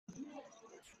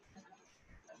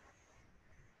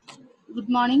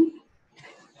Good morning.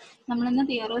 നമ്മളിന്ന്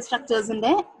theory of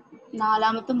സ്ട്രക്ചേഴ്സിന്റെ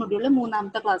നാലാമത്തെ module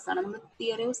മൂന്നാമത്തെ ക്ലാസ് ആണ്. നമ്മൾ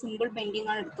തിയറി ഓഫ് സിമ്പിൾ ബെൻഡിങ്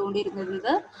ആണ്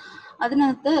എടുത്തുകൊണ്ടിരുന്നത്.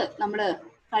 അതിനകത്ത് നമ്മൾ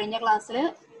കഴിഞ്ഞ ക്ലാസ്സിൽ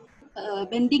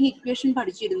ബെൻഡിങ് ഇക്വേഷൻ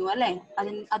പഠിച്ചിരുന്നു അല്ലേ?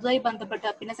 അതുമായി ബന്ധപ്പെട്ട്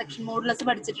പിന്നെ സെക്ഷൻ മോഡുലസ്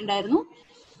പഠിച്ചിട്ടുണ്ടായിരുന്നു.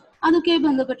 അതൊക്കെ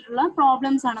ബന്ധപ്പെട്ടിട്ടുള്ള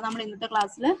പ്രോബ്ലംസ് ആണ് നമ്മൾ ഇന്നത്തെ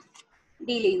ക്ലാസ്സിൽ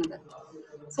ഡീൽ ചെയ്യുന്നത്.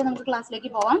 സോ നമുക്ക് ക്ലാസ്സിലേക്ക്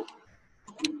പോവാം.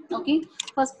 ഓക്കെ,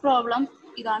 ഫസ്റ്റ് പ്രോബ്ലം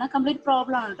ഇതാണ്. കംപ്ലീറ്റ്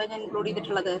പ്രോബ്ലം ആണ് കേട്ടോ ഞാൻ ഇൻക്ലൂഡ്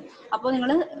ചെയ്തിട്ടുള്ളത്. അപ്പോൾ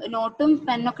നിങ്ങൾ നോട്ടും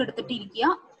പെന്നൊക്കെ എടുത്തിട്ട് ഇരിക്കുക,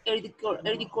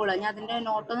 എഴുതിക്കോളുക. ഞാൻ അതിന്റെ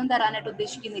നോട്ടൊന്നും തരാനായിട്ട്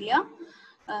ഉദ്ദേശിക്കുന്നില്ല.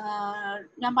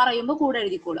 ഞാൻ പറയുമ്പോൾ കൂടെ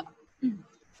എഴുതിക്കോളുക.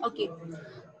 ഓക്കെ,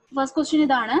 ഫസ്റ്റ് ക്വസ്റ്റ്യൻ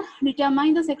ഇതാണ്.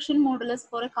 Determine the section modulus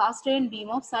four A cast iron beam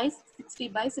of size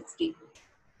 60/60.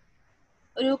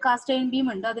 ഒരു കാസ്റ്റ് അയൺ ബീം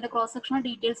ഉണ്ട്, അതിന്റെ ക്രോസ് സെക്ഷണൽ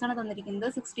ഡീറ്റെയിൽസ് ആണ് തന്നിരിക്കുന്നത്.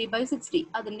 60/60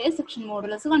 അതിന്റെ സെക്ഷൻ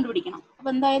മോഡുലസ് കണ്ടുപിടിക്കണം. അപ്പൊ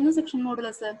എന്തായിരുന്നു സെക്ഷൻ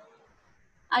മോഡുലസ്?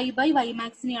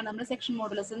 I/Ymaxനെയാണ് നമ്മൾ സെക്ഷൻ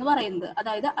മോഡുലസ് എന്ന് പറയുന്നത്.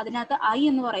 അതായത് അതിനകത്ത് I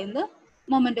എന്ന് പറയുന്നത്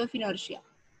മൊമെന്റ് ഓഫ് ഇനർഷ്യ.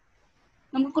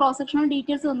 നമുക്ക് ക്രോസ് സെക്ഷണൽ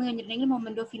ഡീറ്റെയിൽസ് വന്നു കഴിഞ്ഞിട്ടുണ്ടെങ്കിൽ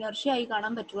മൊമെന്റ് ഓഫ് ഇനർഷ്യ ആയി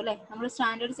കാണാൻ പറ്റും അല്ലെ? നമ്മൾ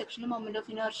സ്റ്റാൻഡേർഡ് സെക്ഷനിൽ മൊമെന്റ് ഓഫ്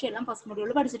ഇനർഷ്യ എല്ലാം ഫസ്റ്റ്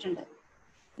മൊഡ്യൂളിൽ പഠിച്ചിട്ടുണ്ട്.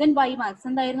 ദെൻ Ymax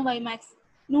എന്തായിരുന്നു? Ymax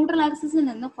ന്യൂട്രൽ ആക്സിസിൽ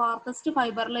നിന്ന് ഫാർത്തസ്റ്റ്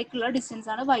ഫൈബറിലേക്കുള്ള ഡിസ്റ്റൻസ്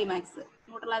ആണ് Ymax.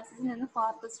 ന്യൂട്രൽ ആക്സിസിൽ നിന്ന്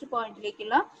ഫാർത്തസ്റ്റ്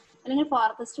പോയിന്റിലേക്കുള്ള അല്ലെങ്കിൽ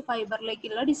ഫാർത്തസ്റ്റ്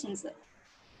ഫൈബറിലേക്കുള്ള ഡിസ്റ്റൻസ്.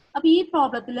 അപ്പൊ ഈ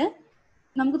പ്രോബ്ലത്തില്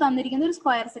നമുക്ക് തന്നിരിക്കുന്ന ഒരു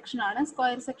സ്ക്വയർ സെക്ഷൻ ആണ്.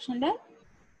 സ്ക്വയർ സെക്ഷന്റെ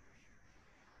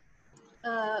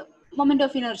മൊമെന്റ്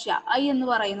ഓഫ് ഇനർഷ്യ I എന്ന്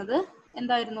പറയുന്നത്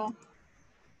എന്തായിരുന്നു?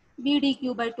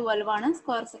 BdQ/12 ആണ്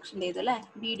സ്ക്വയർ സെക്ഷൻ്റെത് അല്ലെ?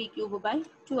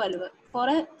 BdQ/12 four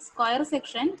A square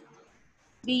section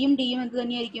ബിയും ഡിയും എന്ത്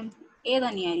തന്നെയായിരിക്കും? A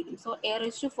തന്നെയായിരിക്കും. സോ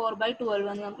A⁴/12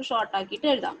 എന്ന് നമുക്ക് ഷോർട്ട് ആക്കിയിട്ട്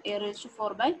എഴുതാം.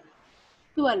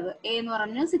 A⁴/12 A എന്ന്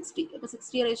പറഞ്ഞാൽ 60. അപ്പൊ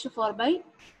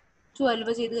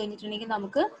 60⁴/12 ചെയ്ത് കഴിഞ്ഞിട്ടുണ്ടെങ്കിൽ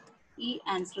നമുക്ക് ഈ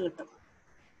ആൻസർ കിട്ടും.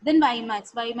 ദെൻ Ymax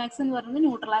എന്ന് പറയുന്നത്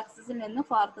ന്യൂട്രൽ ആക്സിസിൽ നിന്ന്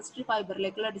ഫാർത്തസ്റ്റ്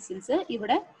ഫൈബറിലേക്കുള്ള ഡിസ്റ്റൻസ്.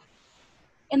 ഇവിടെ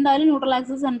എന്തായാലും ന്യൂട്രൽ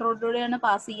ആക്സിസ് സെൻട്രോയിലൂടെയാണ്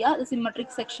പാസ് ചെയ്യുക. ഇത്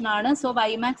സിമെട്രിക് സെക്ഷൻ ആണ്. സോ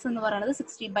Ymax എന്ന് പറയുന്നത്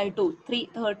 60/2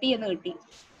 330 എന്ന് കിട്ടി.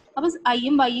 അപ്പൊ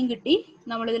ഐയും വൈയും കിട്ടി.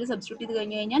 നമ്മൾ ഇതിൽ സബ്സ്റ്റിറ്റ്യൂട്ട് ചെയ്ത്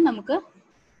കഴിഞ്ഞ് കഴിഞ്ഞാൽ നമുക്ക്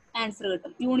ആൻസർ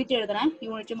കിട്ടും. യൂണിറ്റ് എഴുതണേ,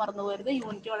 യൂണിറ്റ് മറന്നു പോകരുത്.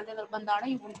 യൂണിറ്റ് വളരെ നിർബന്ധമാണ്,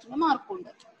 യൂണിറ്റിന് മാർക്കും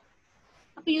ഉണ്ട്.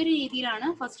 അപ്പൊ ഈ ഒരു രീതിയിലാണ്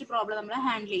ഫസ്റ്റ് പ്രോബ്ലം നമ്മൾ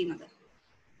ഹാൻഡിൽ ചെയ്യുന്നത്.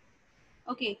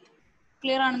 ഓക്കെ,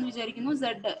 ക്ലിയർ ആണെന്ന് വിചാരിക്കുന്നു.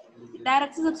 സെഡ്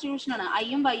ഡയറക്റ്റ് സബ്സ്റ്റിറ്റ്യൂഷൻ ആണ്.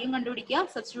 ഐയും വൈയും കണ്ടുപിടിക്കുക,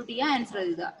 സബ്സ്റ്റിറ്റ്യൂട്ട് ചെയ്യുക, ആൻസർ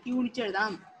എഴുതുക, യൂണിറ്റ്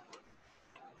എഴുതാം.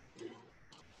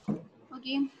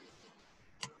 ഓക്കെ,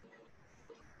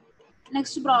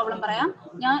 നെക്സ്റ്റ് പ്രോബ്ലം പറയാം.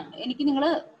 എനിക്ക് നിങ്ങൾ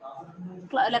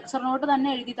ലെക്ചർ നോട്ട് തന്നെ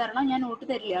എഴുതി തരണം. ഞാൻ നോട്ട്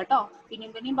തരില്ല കേട്ടോ.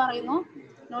 പിന്നെയും പറയുന്നു,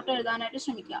 നോട്ട് എഴുതാനായിട്ട്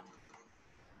ശ്രമിക്കാം.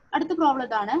 അടുത്ത പ്രോബ്ലം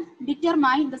ഇതാണ്.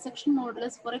 Determine the section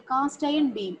modulus four A cast iron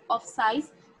beam of size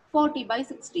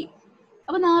 40/60.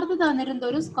 അപ്പൊ നേരത്തെ തന്നിരുന്നത്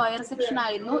ഒരു സ്ക്വയർ സെക്ഷൻ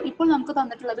ആയിരുന്നു. ഇപ്പോൾ നമുക്ക്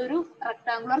തന്നിട്ടുള്ളത് ഒരു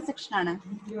റെക്ടാങ്കുലർ സെക്ഷൻ ആണ്.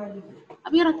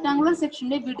 അപ്പൊ ഈ റെക്ടാങ്കുലർ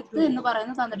സെക്ഷന്റെ വിഡ്ത്ത് എന്ന്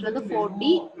പറയുന്നത് തന്നിട്ടുള്ളത്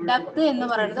 40, ഡെപ്ത് എന്ന്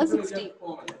പറയുന്നത് 60.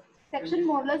 സെക്ഷൻ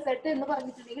മോഡുലസ് Z എന്ന്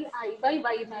പറഞ്ഞിട്ടുണ്ടെങ്കിൽ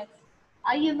I/Ymax.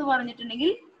 I എന്ന്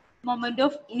പറഞ്ഞിട്ടുണ്ടെങ്കിൽ മൊമെന്റ്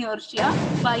ഓഫ് ഇനർഷ്യ,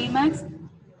 Ymax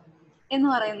എന്ന്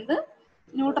പറയുന്നത്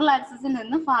ന്യൂട്രൽ ആക്സിസിൽ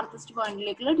നിന്ന് ഫാർത്തസ്റ്റ്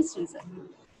പോയിന്റിലേക്കുള്ള ഡിസ്റ്റൻസ്.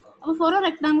 അപ്പൊ four A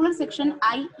rectangular section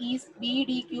I is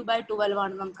BdQ/12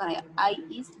 ആണ് നമുക്കറിയാം. I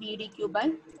is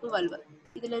BdQ/12.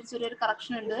 ഇതിലൊരു ചെറിയൊരു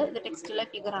കറക്ഷൻ ഉണ്ട്, ഇത് ടെക്സ്റ്റിലെ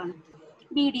ഫിഗർ ആണ്.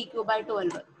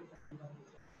 BdQ/12.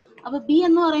 അപ്പൊ B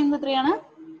എന്ന് പറയുന്നത് എത്രയാണ്?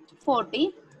 40.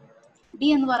 D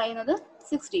എന്ന് പറയുന്നത്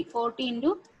 60. 40 ×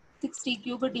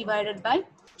 60³ /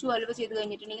 12 ചെയ്ത്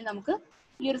കഴിഞ്ഞിട്ടുണ്ടെങ്കിൽ നമുക്ക്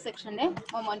ഈ ഒരു സെക്ഷന്റെ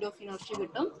മൊമെന്റ് ഓഫ് ഇനർഷ്യ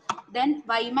കിട്ടും. ദെൻ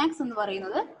Ymax എന്ന്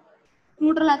പറയുന്നത്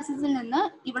ന്യൂട്രൽ ആക്സിസിൽ നിന്ന്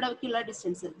ഇവിടേക്കുള്ള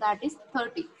ഡിസ്റ്റൻസ്, ദാറ്റ് ഈസ്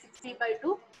 30.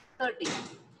 60/2 30.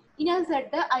 ഇനി അത്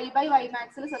സെഡ്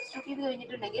I/Ymaxൽ സബ്സ്റ്റിറ്റ്യൂട്ട് ചെയ്ത്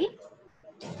കഴിഞ്ഞിട്ടുണ്ടെങ്കിൽ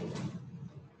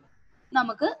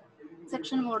നമുക്ക്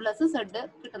സെക്ഷൻ മോഡുലസ് സെഡ്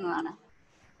കിട്ടുന്നതാണ്.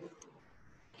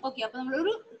 ഓക്കെ, അപ്പൊ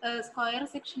നമ്മളൊരു സ്ക്വയർ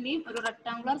സെക്ഷന്റെയും ഒരു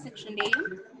റെക്ടാങ്കുലർ സെക്ഷന്റെയും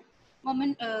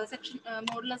മൊമെന്റ് സെക്ഷൻ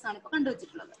മോഡുലസ് ആണ് ഇപ്പൊ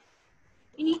കണ്ടുവച്ചിട്ടുള്ളത്.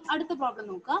 ഇനി അടുത്ത പ്രോബ്ലം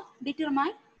നോക്കുക.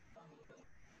 Determine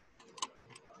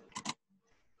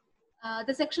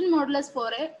the section modulus for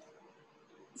a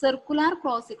circular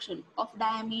cross section of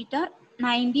diameter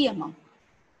 90 mm.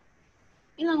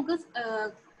 ഇനി നമുക്ക്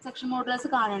സെക്ഷൻ മോഡുലസ്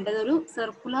കാണേണ്ടത് ഒരു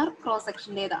സർക്കുലർ ക്രോസ്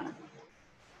സെക്ഷൻ്റെതാണ്.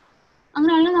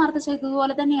 അങ്ങനെയാണ് നേരത്തെ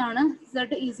ചെയ്തതുപോലെ തന്നെയാണ്. Z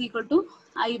is equal to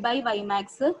I/Ymax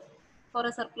four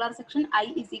A circular section. I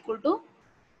is equal to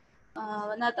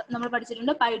നമ്മൾ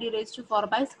പഠിച്ചിട്ടുണ്ട്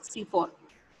πd⁴/64.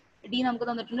 D നമുക്ക്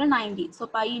തന്നിട്ടുണ്ട് 90. സോ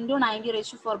π ×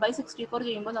 90⁴/64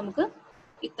 ചെയ്യുമ്പോൾ നമുക്ക്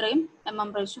ഇത്രയും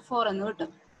mm⁴ എന്ന് കിട്ടും.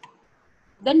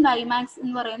 ദെൻ Ymax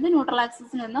എന്ന് പറയുന്നത് ന്യൂട്രൽ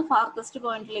ആക്സിസിൽ നിന്ന് ഫാർത്തസ്റ്റ്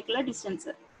പോയിന്റിലേക്കുള്ള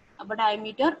ഡിസ്റ്റൻസ്. അപ്പൊ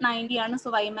ഡയമീറ്റർ 90 ആണ്. സോ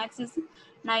Ymax ഇസ്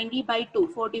 90/2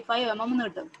 45 mm എന്ന്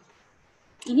കിട്ടും.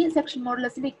 ഇനി സെക്ഷൻ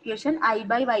മോഡുലസിന്റെ ഇക്വേഷൻ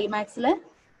I/Ymaxൽ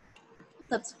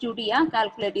സബ്സ്റ്റിറ്റ്യൂട്ട് ചെയ്യുക,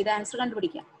 കാൽക്കുലേറ്റ് ചെയ്ത് ആൻസർ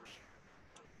കണ്ടുപിടിക്കാം.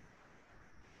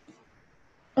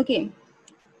 ഓക്കെ,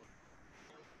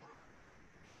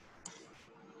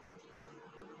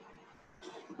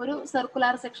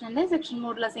 സർക്കുലർ സെക്ഷന്റെ സെക്ഷൻ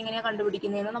മോഡുലസ് എങ്ങനെയാണ്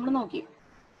കണ്ടുപിടിക്കുന്നതെന്ന് നമ്മൾ നോക്കി.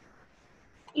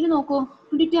 ഇനി നോക്കൂ,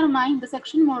 determine the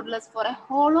section modulus four A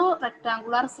hollow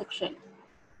rectangular section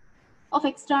of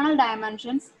external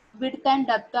dimensions width and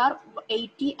depth are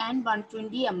 80 and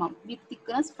 120 mm with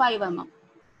thickness 5 mm.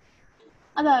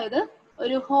 അതായത്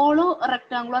ഒരു ഹോളോ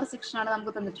റെക്ടാങ്കുലർ സെക്ഷൻ ആണ്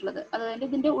നമുക്ക് തന്നിട്ടുള്ളത്. അതായത്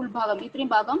ഇതിന്റെ ഉൾഭാഗം ഇത്രയും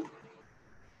ഭാഗം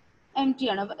എം ടി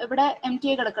ആണ്, ഇവിടെ എം ടി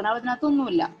ആയി കിടക്കണം,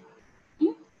 അതിനകത്തൊന്നുമില്ല.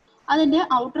 അതിന്റെ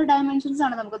ഔട്ടർ ഡയമെൻഷൻസ്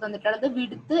ആണ് നമുക്ക് തന്നിട്ടുള്ളത്.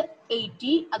 വിഡ്ത്ത്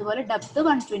 80, അതുപോലെ ഡെപ്ത്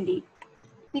 120,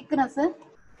 തിക്നെസ്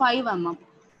 5 mm.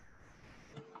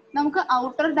 നമുക്ക്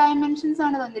ഔട്ടർ ഡയമെൻഷൻസ്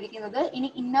ആണ് തന്നിരിക്കുന്നത്. ഇനി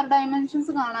ഇന്നർ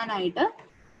ഡയമെൻഷൻസ് കാണാനായിട്ട്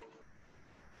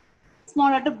സ്മോൾ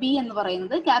ലെറ്റർ ബി എന്ന്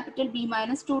പറയുന്നത് ക്യാപിറ്റൽ ബി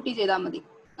മൈനസ് 2t ചെയ്താൽ മതി.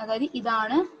 അതായത്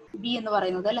ഇതാണ് ബി എന്ന്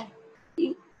പറയുന്നത് അല്ലെ, ഈ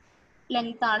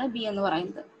ലെങ്ത് ആണ് ബി എന്ന്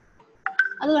പറയുന്നത്.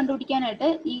 അത് കണ്ടുപിടിക്കാനായിട്ട്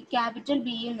ഈ ക്യാപിറ്റൽ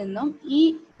ബിയിൽ നിന്നും ഈ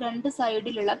രണ്ട്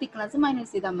സൈഡിലുള്ള തിക്നെസ്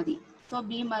മൈനസ് ചെയ്താൽ മതി. So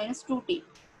B minus 2t.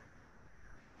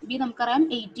 B നമുക്കറിയാം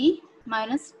 80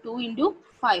 മൈനസ് 2 ഇൻറ്റു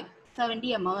 5 70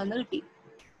 mm എന്ന് കിട്ടി.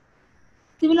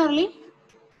 സിമിലർലി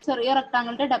ചെറിയ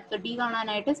റെക്ടാങ്കിളിന്റെ ഡെപ്ത് ഡി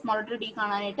കാണാനായിട്ട്, സ്മോൾ ലെറ്റർ ഡി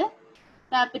കാണാനായിട്ട്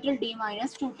capital D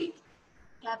minus 2t.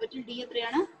 Capital D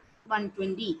എത്രയാണ്?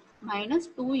 120 മൈനസ്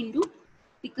 2 ഇൻറ്റു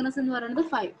തിക്നെസ് എന്ന് പറയുന്നത്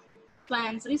 5. So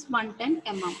answer is 110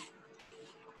 mm.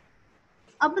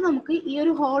 അപ്പൊ നമുക്ക് ഈ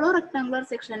ഒരു ഹോളോ റെക്ടാങ്കുലർ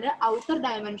സെക്ഷന്റെ ഔട്ടർ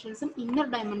ഡയമെൻഷൻസും ഇന്നർ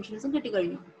ഡയമെൻഷൻസും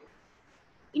കിട്ടിക്കഴിഞ്ഞു.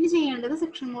 ഇനി ചെയ്യേണ്ടത്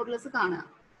സെക്ഷൻ മോഡുലസ് കാണുക.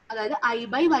 അതായത് I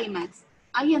by Y max.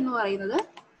 I എന്ന് പറയുന്നത്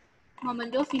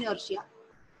moment of inertia.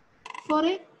 Four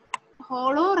A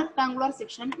hollow rectangular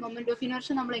section moment of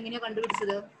inertia നമ്മൾ എങ്ങനെയാണ്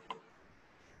കണ്ടുപിടിച്ചത്?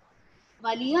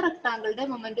 വലിയ റെക്ടാങ്കിളുടെ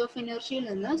മൊമെന്റ് ഓഫ് ഇനർഷ്യയിൽ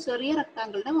നിന്ന് ചെറിയ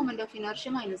റെക്ടാങ്കിളുടെ മൊമെന്റ് ഓഫ്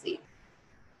ഇനർഷ്യ മൈനസ് ചെയ്യും.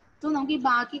 സോ നമുക്ക് ഈ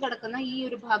ബാക്കി കിടക്കുന്ന ഈ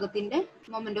ഒരു ഭാഗത്തിന്റെ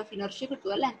മൊമെന്റ് ഓഫ് ഇനർഷ്യ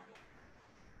കിട്ടും അല്ലെ.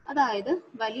 അതായത്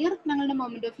വലിയ റെക്ടാങ്കിളിന്റെ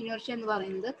മൊമെന്റ് ഓഫ് ഇനർഷ്യ എന്ന്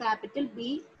പറയുന്നത് capital B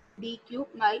D Q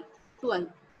by 12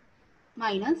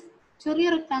 minus ചെറിയ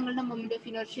റെക്ടാങ്കിളിന്റെ മൊമെന്റ് ഓഫ്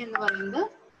ഇനർഷ്യ എന്ന് പറയുന്നത്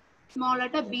small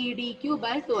letter B D Q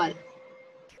by 12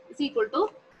 is equal to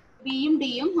ബിയും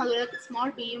ഡിയും അതുപോലെ സ്മോൾ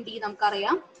ബിയും ഡി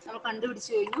നമുക്കറിയാം, നമ്മൾ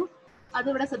കണ്ടുപിടിച്ചു കഴിഞ്ഞു. അത്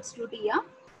ഇവിടെ സബ്സ്റ്റിറ്റ്യൂട്ട് ചെയ്യാം.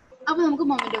 അപ്പൊ നമുക്ക്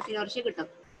മൊമെന്റ് ഓഫ് ഇനർഷ്യ കിട്ടും.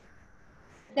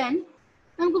 ദെൻ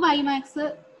നമുക്ക് വൈ മാക്സ്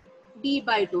ഡി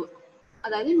ബൈ 2,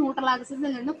 അതായത് ന്യൂട്രൽ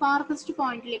ആക്സിസിൽ നിന്ന് ഫാർത്തസ്റ്റ്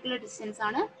പോയിന്റിലേക്കുള്ള ഡിസ്റ്റൻസ്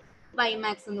ആണ് വൈ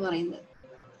മാക്സ് എന്ന് പറയുന്നത്.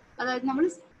 അതായത് നമ്മൾ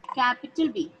ക്യാപിറ്റൽ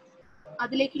ബി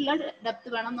അതിലേക്കുള്ള ഡെപ്ത്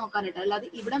വേണം നോക്കാനായിട്ട്, അല്ലാതെ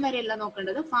ഇവിടെ വരെയല്ല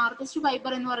നോക്കേണ്ടത്. ഫാർത്തസ്റ്റ്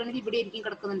ഫൈബർ എന്ന് പറയുന്നത് ഇവിടെ ആയിരിക്കും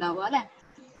കിടക്കുന്നുണ്ടാവുക അല്ലെ.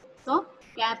 സോ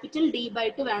ക്യാപിറ്റൽ ഡി ബൈ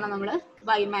 2 വേണം നമ്മൾ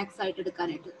വൈ മാക്സ് ആയിട്ട്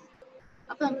എടുക്കാനായിട്ട്.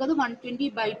 അപ്പൊ നമുക്കത് 120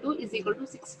 by 2 is equal to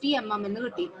 60 mm എന്ന്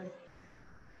കിട്ടി.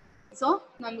 സോ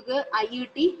നമുക്ക് ഐ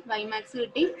കിട്ടി, വൈ മാക്സ്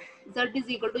കിട്ടി. Z ഇസ്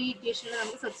ഈക്വൽ ടു ഈ ഇക്വേഷനിൽ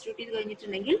നമുക്ക് സബ്സ്റ്റിറ്റ്യൂട്ട് ചെയ്ത്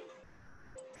കഴിഞ്ഞിട്ടുണ്ടെങ്കിൽ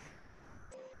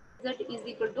Z is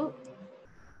equal to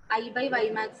I by Y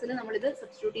max നമ്മൾ ഇത്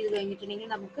സബ്സ്റ്റിറ്റ്യൂട്ട് ചെയ്ത് കഴിഞ്ഞിട്ടുണ്ടെങ്കിൽ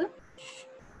നമുക്ക്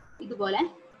ഇതുപോലെ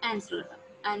ആൻസർ കിട്ടും.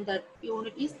 And that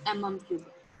unit is mm³.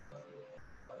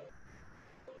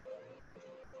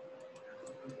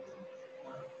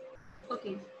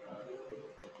 Okay,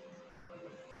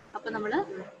 അപ്പൊ നമ്മള്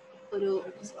ഒരു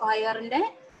സ്ക്വയറിന്റെ,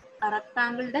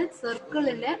 റെക്ടാങ്കിളിന്റെ,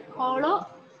 സർക്കിളിന്റെ ഹോളോ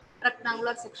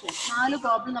റെക്ടാങ്കുലർ സെക്ഷൻ 4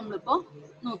 പ്രോബ്ലം നമ്മളിപ്പോ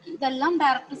നോക്കി. ഇതെല്ലാം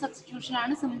ഡയറക്റ്റ് സബ്സ്റ്റിറ്റ്യൂഷൻ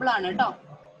ആണ്, സിമ്പിൾ ആണ് കേട്ടോ.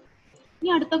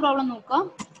 ഇനി അടുത്ത പ്രോബ്ലം നോക്കാം.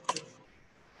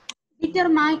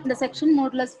 Determine the section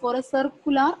modulus four A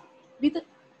circular with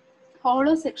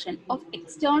hollow section of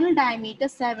external diameter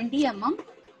 70 mm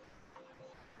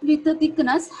with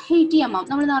thickness 80 mm.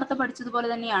 നമ്മൾ നേരത്തെ പഠിച്ചതുപോലെ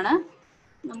തന്നെയാണ്.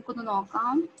 നമുക്കൊന്ന്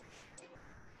നോക്കാം.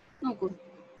 നോക്കൂ,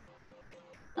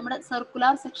 നമ്മുടെ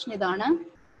സർക്കുലർ സെക്ഷൻ ഇതാണ്,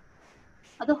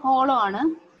 അത് ഹോളോ ആണ്.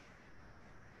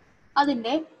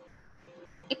 അതിന്റെ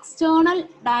എക്സ്റ്റേണൽ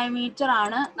ഡയമീറ്റർ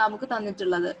ആണ് നമുക്ക്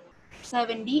തന്നിട്ടുള്ളത്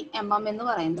 70 mm എന്ന്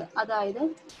പറയുന്നത്. അതായത്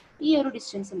ഈ ഒരു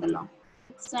ഡിസ്റ്റൻസ് ഉണ്ടല്ലോ,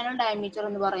 എക്സ്റ്റേണൽ ഡയമീറ്റർ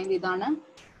എന്ന് പറയുന്നത് ഇതാണ്.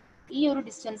 ഈ ഒരു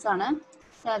ഡിസ്റ്റൻസ് ആണ്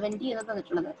 70 എന്ന്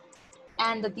തന്നിട്ടുള്ളത്.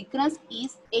 And the thickness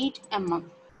is 8 mm.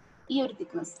 ഈ ഒരു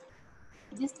thickness,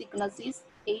 this thickness is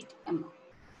 8 mm.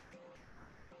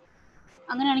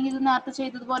 അങ്ങനെയാണെങ്കിൽ ഇത് നേരത്തെ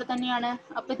ചെയ്തതുപോലെ തന്നെയാണ്.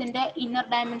 അപ്പൊ ഇതിന്റെ ഇന്നർ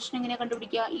ഡയമെൻഷൻ എങ്ങനെ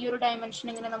കണ്ടുപിടിക്കുക? ഈ ഒരു ഡയമെൻഷൻ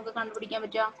എങ്ങനെ നമുക്ക് കണ്ടുപിടിക്കാൻ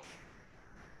പറ്റുക?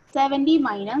 70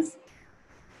 മൈനസ്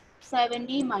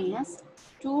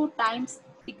 2 ടൈംസ്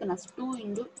തിക്നെസ് 2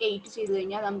 ഇൻറ്റു 8 ചെയ്ത്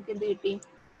കഴിഞ്ഞാൽ നമുക്ക് എന്ത് കിട്ടി?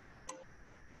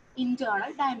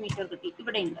 ഇന്റേണൽ ഡയമീറ്റർ കിട്ടി.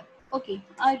 ഇവിടെ ഉണ്ട്. ഓക്കെ,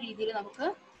 ആ രീതിയിൽ നമുക്ക്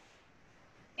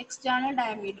എക്സ്റ്റേണൽ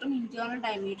ഡയമീറ്ററും ഇന്റേണൽ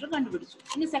ഡയമീറ്ററും കണ്ടുപിടിച്ചു.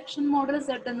 ഇനി സെക്ഷൻ മോഡുലസ്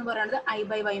Z എന്ന് പറയുന്നത് I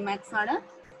by Y max ആണ്.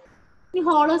 ഈ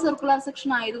ഹോളോ സർക്കുലർ സെക്ഷൻ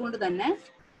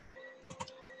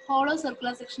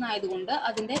ആയതുകൊണ്ട്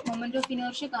അതിന്റെ മൊമെന്റ് ഓഫ്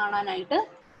ഇനർഷ്യ കാണാനായിട്ട്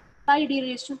pi d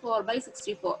raised to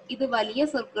 4/64, ഇത് വലിയ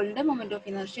സർക്കിളിന്റെ മൊമെന്റ് ഓഫ്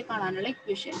ഇനർഷ്യ കാണാനുള്ള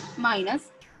equation, minus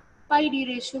pi d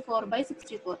raised to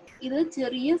 4/64, ഇത്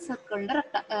ചെറിയ സർക്കിളിന്റെ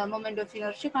മൊമെന്റ് ഓഫ്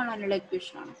ഇനർഷ്യ കാണാനുള്ള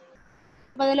ഇക്വേഷൻ ആണ്.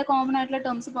 അപ്പോൾ അതിലെ കോമൺ ആയിട്ടുള്ള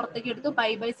ടേംസ് പുറത്തേക്ക് എടുത്തു.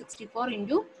 π/64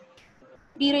 into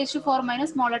d⁴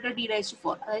 minus small letter d⁴,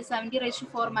 അതായത്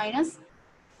 70⁴ മൈനസ്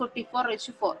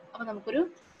 44⁴. അപ്പോൾ നമുക്കൊരു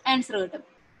ആൻസർ കിട്ടും.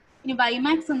 ഇനി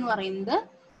വൈമാക്സ് എന്ന് പറയുന്നത്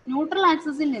ന്യൂട്രൽ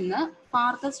ആക്സിസിൽ നിന്ന്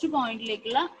ഫാർത്തസ്റ്റ്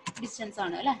പോയിന്റിലേക്കുള്ള ഡിസ്റ്റൻസ്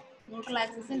ആണ് അല്ലെ. ന്യൂട്രൽ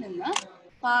ആക്സിസിൽ നിന്ന്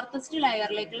ഫാർത്തസ്റ്റ്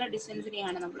ലെയറിലേക്കുള്ള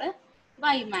ഡിസ്റ്റൻസിനെയാണ് നമ്മൾ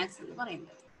വൈമാക്സ് എന്ന്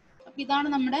പറയുന്നത്. അപ്പൊ ഇതാണ്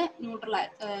നമ്മുടെ ന്യൂട്രൽ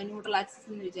ആക്സിസ്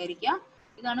എന്ന് വിചാരിക്കുക.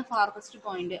 ഇതാണ് ഫാർത്തസ്റ്റ്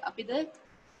പോയിന്റ്. അപ്പൊ ഇത്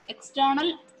എക്സ്റ്റേണൽ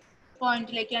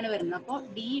പോയിന്റിലേക്കാണ് വരുന്നത്. അപ്പോൾ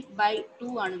d/2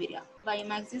 ആണ് വരിക.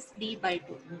 WiMAX is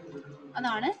d/2.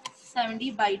 അതാണ്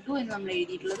 70/2 എന്ന് നമ്മൾ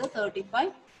എഴുതിയിട്ടുള്ളത്. 35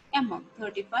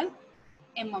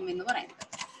 mm എന്ന് പറയുന്നത്.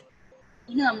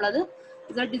 ഇനി നമ്മളത്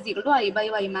z =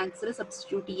 i/ymax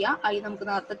സബ്സ്റ്റിറ്റ്യൂട്ട് ചെയ്യുക. i നമുക്ക്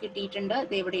നേരത്തെ കിട്ടിയിട്ടുണ്ട്,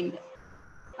 ഇത് എവിടെ ഉണ്ട്.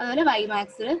 അതുപോലെ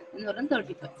വൈമാക്സ് എന്ന് പറയുന്നത്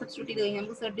 35 സബ്സ്റ്റിറ്റ്യൂട്ട് ചെയ്ത് കഴിഞ്ഞാൽ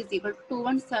നമുക്ക് z =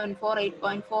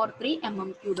 21,748.43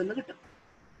 mm³ എന്ന് കിട്ടും.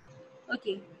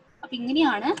 ഓക്കെ, അപ്പൊ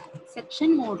ഇങ്ങനെയാണ് സെക്ഷൻ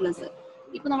മോഡുലസ്.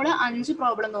 ഇപ്പൊ നമ്മൾ 5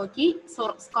 പ്രോബ്ലം നോക്കി.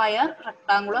 Square,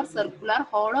 rectangular, circular,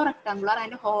 hollow rectangular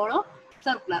and hollow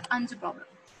circular 5 problem.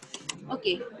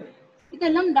 Okay,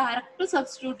 ഇതെല്ലാം ഡയറക്റ്റ്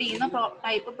സബ്സ്റ്റിറ്റ്യൂട്ട് ചെയ്യുന്ന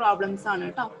ടൈപ്പ് പ്രോബ്ലംസ് ആണ്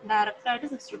കേട്ടോ. ഡയറക്റ്റ് ആയിട്ട്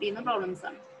സബ്സ്റ്റിറ്റ്യൂട്ട് ചെയ്യുന്ന പ്രോബ്ലംസ്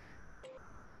ആണ്.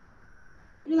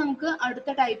 ഇനി നമുക്ക് അടുത്ത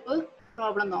ടൈപ്പ്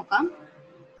പ്രോബ്ലം നോക്കാം.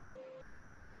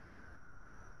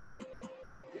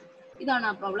 ഇതാണ്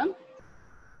ആ problem.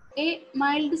 A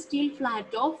mild steel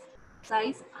flat of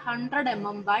size 100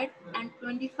 mm wide and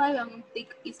 25 mm thick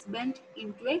is bent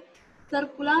into a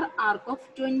circular arc of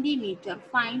 20 meter.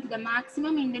 Find the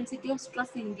maximum intensity of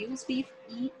stress induced if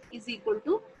E is equal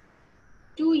to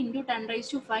 2 ×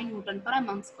 10⁵ Newton per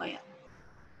mm².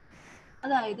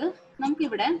 അതായത്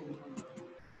നമുക്കിവിടെ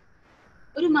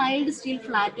ഒരു mild steel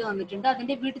flat വന്നിട്ടുണ്ട്.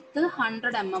 അതിന്റെ width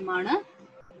 100 mm ആണ്,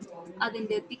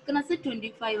 അതിന്റെ thickness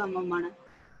 25 mm ആണ്.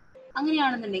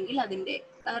 അങ്ങനെയാണെന്നുണ്ടെങ്കിൽ അതിന്റെ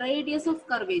റേഡിയസ് ഓഫ്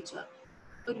കർവേച്ചർ,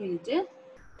 ഒരു മിനിറ്റ്,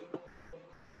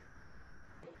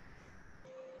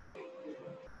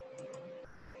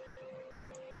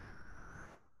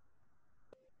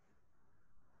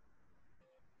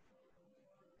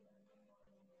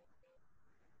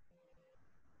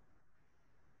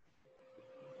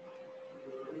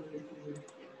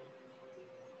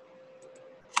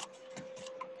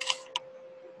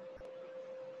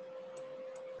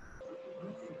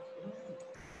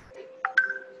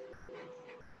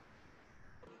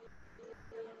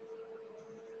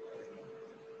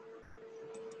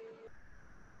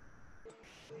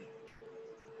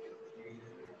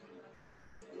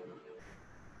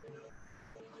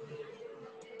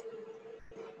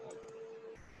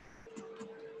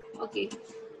 ഓക്കെ.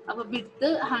 അപ്പൊ വിഡ്ത്ത്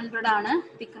 100 ആണ്,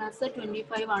 തിക്നെസ്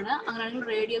 25 ആണ്. അങ്ങനെയാണെങ്കിൽ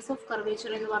റേഡിയസ് ഓഫ്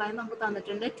കർവേച്ചർ എന്ന് പറയുന്നത് നമുക്ക്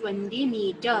തന്നിട്ടുണ്ട് 20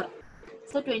 metre.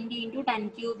 So 20 ×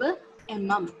 10³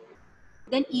 mm.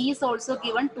 Then E is also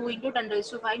given 2 ×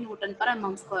 10⁵ Newton per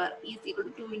mm². E is equal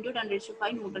to 2 ×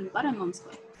 10⁵ Newton per mm².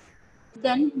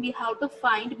 Then we have to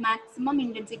find maximum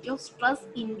intensity of stress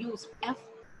induced, F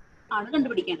ആണ്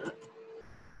കണ്ടുപിടിക്കേണ്ടത്.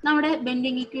 നമ്മുടെ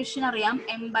bending equation അറിയാം,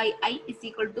 m/i =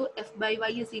 f/y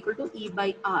 =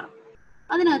 E/r.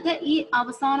 അതിനകത്ത് ഈ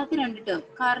അവസാനത്തെ 2 term,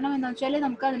 കാരണം എന്താ വെച്ചാൽ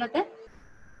നമുക്ക് അതിനകത്ത്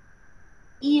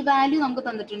ഈ വാല്യൂ നമുക്ക്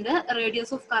തന്നിട്ടുണ്ട്,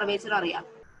 റേഡിയസ് ഓഫ് കർവേച്ചർ അറിയാം,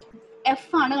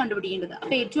 എഫ് ആണ് കണ്ടുപിടിക്കേണ്ടത്.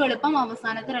 അപ്പൊ ഏറ്റവും എളുപ്പം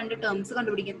അവസാനത്തെ 2 ടേംസ്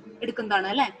എടുക്കുന്നതാണ്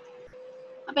അല്ലെ.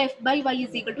 അപ്പൊ f/y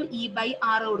 =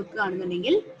 E/r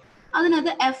കൊടുക്കുകയാണെന്നുണ്ടെങ്കിൽ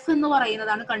അതിനകത്ത് എഫ് എന്ന്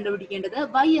പറയുന്നതാണ് കണ്ടുപിടിക്കേണ്ടത്.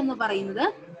 y എന്ന് പറയുന്നത്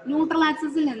ന്യൂട്രൽ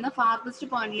ആക്സിസിൽ നിന്ന് ഫാർത്തസ്റ്റ്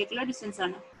പോയിന്റിലേക്കുള്ള ഡിസ്റ്റൻസ്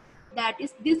ആണ്. ദാറ്റ്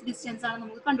ഈസ് ദിസ് ഡിസ്റ്റൻസ് ആണ്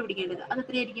നമുക്ക് കണ്ടുപിടിക്കേണ്ടത്. അത്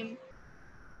എത്രയായിരിക്കും?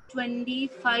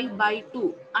 25/2.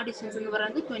 ആ ഡിസ്റ്റൻസ് എന്ന്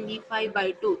പറയുന്നത്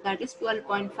 25/2, ദാറ്റ് ഈസ്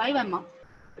 12.5 mm.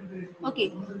 ഓക്കെ,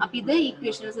 അപ്പൊ ഇത്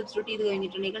ഇക്വേഷനിൽ സബ്സ്റ്റിറ്റ്യൂട്ട് ചെയ്ത്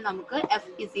കഴിഞ്ഞിട്ടുണ്ടെങ്കിൽ നമുക്ക് F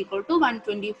 =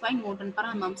 125 Newton per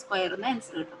mm² എന്ന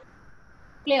ആൻസർ കിട്ടും.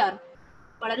 ക്ലിയർ?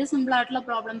 വളരെ സിമ്പിൾ ആയിട്ടുള്ള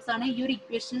പ്രോബ്ലംസ് ആണ്. ഈ ഒരു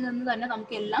ഇക്വേഷനിൽ നിന്ന് തന്നെ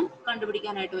നമുക്ക് എല്ലാം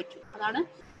കണ്ടുപിടിക്കാനായിട്ട് പറ്റും. അതാണ്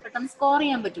പെട്ടെന്ന് സ്കോർ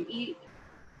ചെയ്യാൻ പറ്റും. ഈ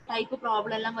ടൈപ്പ്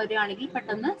പ്രോബ്ലം എല്ലാം വരികയാണെങ്കിൽ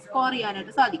പെട്ടെന്ന് സ്കോർ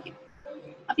ചെയ്യാനായിട്ട് സാധിക്കും.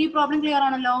 അപ്പൊ ഈ പ്രോബ്ലം ക്ലിയർ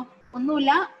ആണല്ലോ?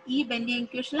 ഒന്നുമില്ല, ഈ ബെൻഡിങ്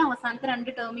ഇക്വേഷനിൽ അവസാനത്തെ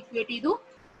 2 ടേം ഇക്വേറ്റ് ചെയ്തു.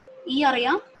 ഈ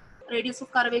അറിയാം, റേഡിയസ്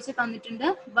ഓഫ് കർവേച്ചർ തന്നിട്ടുണ്ട്.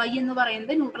 y എന്ന്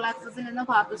പറയുന്നത് ന്യൂട്രൽ ആക്സിസിൽ നിന്ന്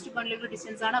ഫാർത്തസ്റ്റ് പോയിന്റിലേക്കുള്ള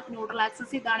ഡിസ്റ്റൻസ് ആണ്. അപ്പൊ ന്യൂട്രൽ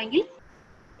ആക്സിസ് ഇതാണെങ്കിൽ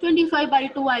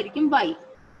 25/2 ആയിരിക്കും y.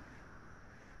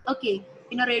 ഓക്കെ,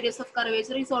 പിന്നെ radius of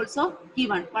curvature is also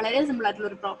given. വളരെ സിമ്പിൾ ആയിട്ടുള്ള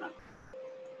ഒരു പ്രോബ്ലം.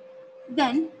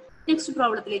 ദെൻ നെക്സ്റ്റ്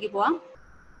പ്രോബ്ലത്തിലേക്ക് പോവാം.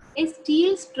 A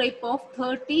steel strip of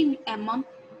 30 mm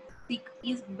thick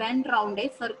is bent round a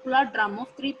circular drum of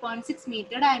 3.6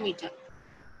 meter diameter.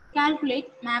 Calculate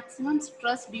maximum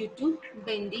stress due to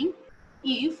bending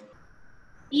if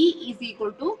E is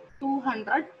equal to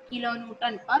 200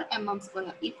 kilonewton per mm².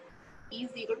 If E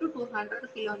is equal to 200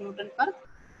 kilonewton per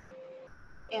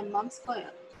mm².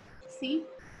 See,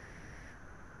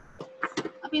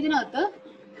 അപ്പൊ ഇതിനകത്ത്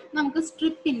നമുക്ക്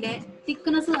സ്ട്രിപ്പിന്റെ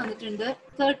thickness തന്നിട്ടുണ്ട്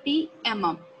 30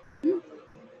 mm.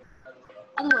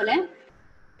 അതുപോലെ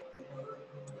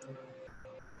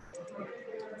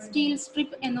steel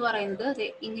strip എന്ന് പറയുന്നത്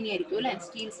ഇങ്ങനെയായിരിക്കും അല്ലെ.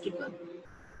 Steel strip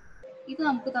ഇത്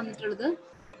നമുക്ക് തന്നിട്ടുള്ളത്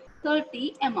 30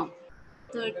 mm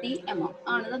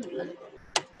ആണ് തന്നിട്ടുള്ളത്.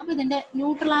 അപ്പൊ ഇതിന്റെ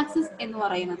ന്യൂട്രൽ ആക്സിസ് എന്ന്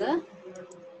പറയുന്നത്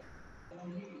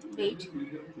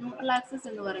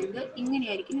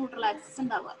ഇങ്ങനെയായിരിക്കും ന്യൂട്രൽ ആക്സിസ്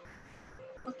ഉണ്ടാവുക.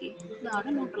 ഓക്കെ, ഇതാണ്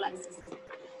ന്യൂട്രൽ ആക്സിസ്.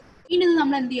 ഇനി ഇത്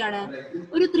നമ്മൾ എന്ത് ചെയ്യാണ്,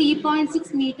 ഒരു 3.6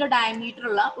 മീറ്റർ ഡയമീറ്റർ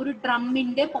ഉള്ള ഒരു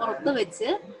ഡ്രമ്മിന്റെ പുറത്ത് വെച്ച്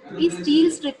ഈ സ്റ്റീൽ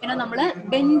സ്ട്രിപ്പിനെ നമ്മൾ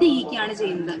ബെൻഡ് ചെയ്യിക്കുകയാണ്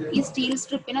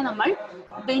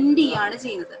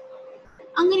ചെയ്യുന്നത്.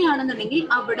 അങ്ങനെയാണെന്നുണ്ടെങ്കിൽ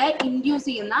അവിടെ ഇൻഡ്യൂസ്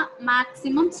ചെയ്യുന്ന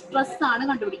മാക്സിമം സ്ട്രെസ് ആണ്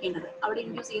കണ്ടുപിടിക്കേണ്ടത്.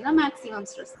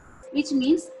 വിച്ച്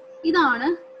മീൻസ് ഇതാണ്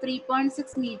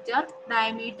 3.6 മീറ്റർ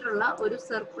ഡയമീറ്റർ ഉള്ള ഒരു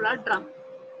സർക്കുലർ ഡ്രം.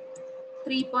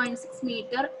 3.6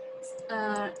 മീറ്റർ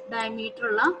ഡയമീറ്റർ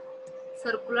ഉള്ള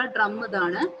സർക്കുലർ ഡ്രം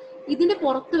ഇതാണ്. ഇതിന്റെ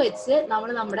പുറത്ത് വെച്ച് നമ്മൾ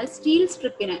നമ്മുടെ സ്റ്റീൽ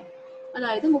സ്ട്രിപ്പിനെ,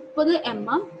 അതായത് 30 mm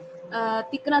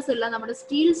തിക്നെസ് ഉള്ള നമ്മുടെ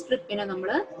സ്റ്റീൽ സ്ട്രിപ്പിനെ നമ്മൾ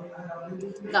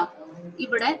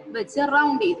ഇവിടെ വെച്ച്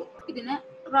ഇതിനെ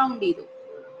റൗണ്ട് ചെയ്തു.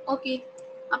 ഓക്കെ,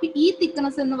 അപ്പൊ ഈ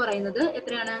തിക്നെസ് എന്ന് പറയുന്നത്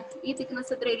എത്രയാണ്? ഈ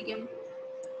തിക്നെസ് എത്രയായിരിക്കും?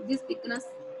 ദിസ് തിക്നെസ്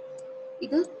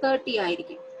ഇത് 30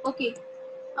 ആയിരിക്കും. ഓക്കെ,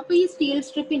 അപ്പൊ ഈ സ്റ്റീൽ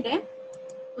സ്ട്രിപ്പിന്റെ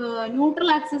ന്യൂട്രൽ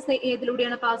ആക്സിസ്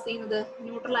ഏതിലൂടെയാണ് പാസ് ചെയ്യുന്നത്?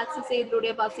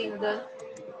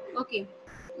 ഓക്കെ,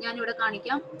 ഞാനിവിടെ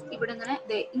കാണിക്കാം. ഇവിടെ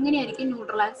ഇങ്ങനെയായിരിക്കും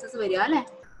ന്യൂട്രൽ ആക്സിസ് വരിക അല്ലെ.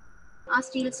 ആ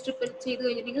സ്റ്റീൽ സ്ട്രിപ്പ് ചെയ്ത്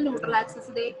കഴിഞ്ഞിട്ടുണ്ടെങ്കിൽ ന്യൂട്രൽ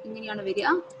ആക്സിസ് ഇങ്ങനെയാണ് വരിക.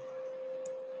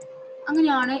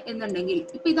 അങ്ങനെയാണ് എന്നുണ്ടെങ്കിൽ,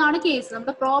 ഇപ്പൊ ഇതാണ് കേസ്,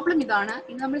 നമ്മുടെ പ്രോബ്ലം ഇതാണ്.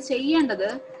 ഇനി നമ്മൾ ചെയ്യേണ്ടത്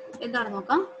എന്താണെന്ന്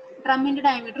നോക്കാം. ഡ്രമ്മിന്റെ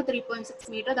diameter 3.6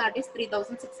 metre, that is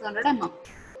 3600 mm.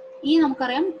 ഈ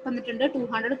നമുക്കറിയാം തന്നിട്ടുണ്ട്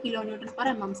 200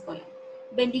 kN/mm².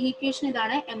 ബെൻഡിങ് ഇക്വേഷൻ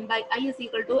ഇതാണ്. M/I =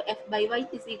 F/Y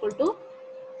 =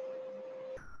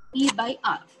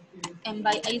 E/R.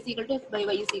 M/I =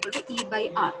 F/Y =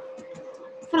 E/R.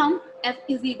 From F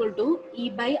 =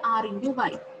 E/R ×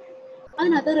 Y.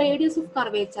 അതിനകത്ത് റേഡിയസ് ഓഫ്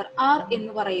കർവേച്ചർ R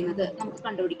എന്ന് പറയുന്നത് നമുക്ക്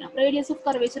കണ്ടുപിടിക്കണം. റേഡിയസ് ഓഫ്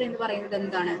കർവേച്ചർ എന്ന് പറയുന്നത്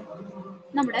എന്താണ്?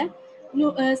 നമ്മുടെ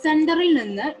സെന്ററിൽ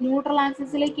നിന്ന് ന്യൂട്രൽ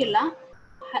ആക്സിസിലേക്കുള്ള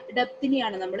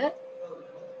ഡെപ്തിനെയാണ് നമ്മൾ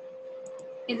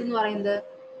എന്തെന്ന് പറയുന്നത്?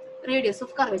 Radius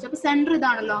of curvature. അപ്പൊ സെന്റർ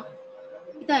ഇതാണല്ലോ,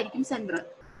 ഇതായിരിക്കും സെന്റർ.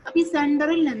 അപ്പൊ ഈ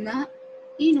സെന്ററിൽ നിന്ന്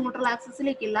ഈ ന്യൂട്രൽ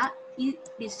ആക്സിസിലേക്കുള്ള ഈ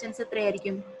ഡിസ്റ്റൻസ്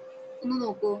എത്രയായിരിക്കും? ഒന്ന്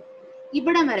നോക്കൂ.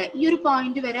 ഇവിടെ വരെ, ഈ ഒരു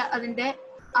പോയിന്റ് വരെ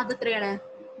അത് എത്രയാണ്?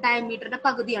 ഡയമീറ്ററിന്റെ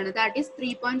പകുതിയാണ്. ദാറ്റ് ഈസ്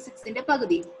 3.6ന്റെ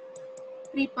പകുതി,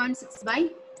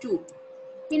 3.6/2.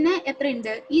 പിന്നെ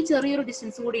എത്രയുണ്ട്? ഈ ചെറിയൊരു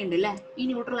ഡിസ്റ്റൻസ് കൂടി ഉണ്ട് അല്ലെ. ഈ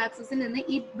ന്യൂട്രൽ ആക്സിസിൽ നിന്ന്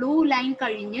ഈ ബ്ലൂ ലൈൻ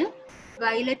കഴിഞ്ഞ്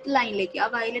വയലറ്റ് ലൈനിലേക്ക്, ആ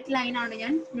വയലറ്റ് ലൈൻ ആണ്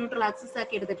ഞാൻ ന്യൂട്രൽ ആക്സിസ്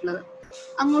ആക്കി എടുത്തിട്ടുള്ളത്.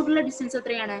 അങ്ങോട്ടുള്ള ഡിസ്റ്റൻസ്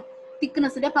എത്രയാണ്?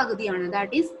 തിക്നെസിന്റെ പകുതിയാണ്.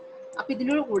 ദാറ്റ് ഈസ്, അപ്പൊ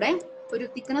ഇതിനോട് കൂടെ ഒരു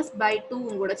തിക്നെസ്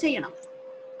 /2 കൂടെ ചെയ്യണം.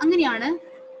 അങ്ങനെയാണ്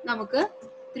നമുക്ക്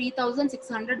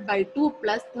 3600/2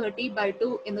 + 30/2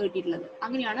 എന്ന് കിട്ടിയിട്ടുള്ളത്.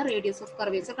 അങ്ങനെയാണ് റേഡിയസ് ഓഫ്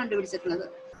കർവേച്ചർ കണ്ടുപിടിച്ചിട്ടുള്ളത്.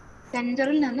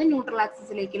 സെന്ററിൽ നിന്ന് ന്യൂട്രൽ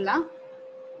ആക്സിസിലേക്കുള്ള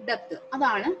ഡെപ്ത്,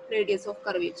 അതാണ് റേഡിയസ് ഓഫ്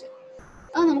കർവേച്ചർ.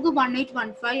 അത് നമുക്ക്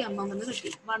 1815 mm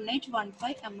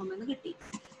എന്ന് കിട്ടി.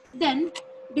 Then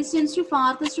distance to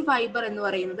farthest fibre എന്ന്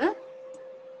പറയുന്നത്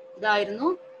ഇതായിരുന്നു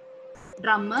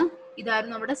ഡ്രം,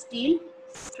 ഇതായിരുന്നു നമ്മുടെ സ്റ്റീൽ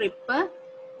സ്ട്രിപ്പ്.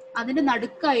 അതിന്റെ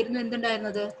നടുക്കായിരുന്നു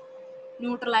എന്തുണ്ടായിരുന്നത്?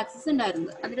 ന്യൂട്രൽ ആക്സിസ്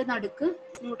ഉണ്ടായിരുന്നത്. അതിന്റെ നടുക്ക്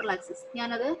ന്യൂട്രൽ ആക്സിസ്.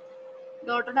 ഞാനത്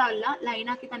ഡോട്ടഡ് അല്ല,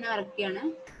 ലൈനാക്കി തന്നെ വരയ്ക്കുകയാണ്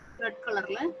റെഡ്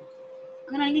കളറില്.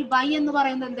 അങ്ങനെയാണെങ്കിൽ Y എന്ന്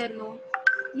പറയുന്നത് എന്തായിരുന്നു?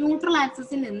 ന്യൂട്രൽ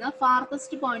ആക്സിസിൽ നിന്ന്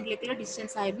ഫാർത്തസ്റ്റ് പോയിന്റിലേക്കുള്ള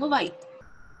ഡിസ്റ്റൻസ് ആയിരുന്നു Y.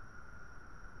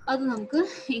 അത് നമുക്ക്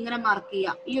ഇങ്ങനെ മാർക്ക്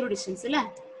ചെയ്യാം. ഈ ഒരു ഡിസ്റ്റൻസ് അല്ലെ,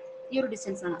 ഈ ഒരു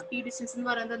ഡിസ്റ്റൻസ് ആണ്. ഈ ഡിസ്റ്റൻസ് എന്ന്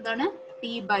പറയുന്നത് എന്താണ്?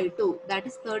 T/2, that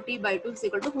is 30/2 =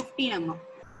 15 mm.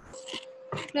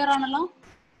 Clear ആണല്ലോ?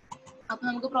 അപ്പൊ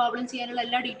നമുക്ക് പ്രോബ്ലം ചെയ്യാനുള്ള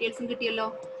എല്ലാ ഡീറ്റെയിൽസും കിട്ടിയല്ലോ.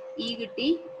 E കിട്ടി,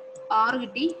 R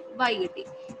കിട്ടി, Y കിട്ടി.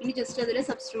 ഇനി ജസ്റ്റ് അതിൽ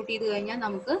സബ്സ്റ്റിറ്റ്യൂട്ട് ചെയ്ത് കഴിഞ്ഞാൽ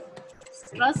നമുക്ക്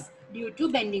സ്ട്രെസ് ഡ്യൂ ടു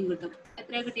ബെൻഡിങ് കിട്ടും.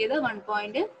 എത്രയാണ് കിട്ടിയത്?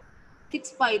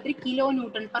 1.653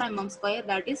 kN/mm²,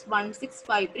 ദാറ്റ് ഈസ്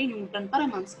 1653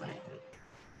 Nm/mm².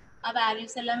 ആ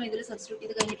വാല്യൂസ് എല്ലാം ഇതിൽ സബ്സ്റ്റിറ്റ്യൂട്ട്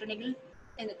ചെയ്ത് കഴിഞ്ഞിട്ടുണ്ടെങ്കിൽ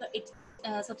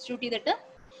സബ്സ്റ്റിറ്റ്യൂട്ട് ചെയ്തിട്ട്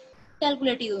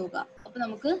കാൽക്കുലേറ്റ് ചെയ്ത് നോക്കാം. അപ്പൊ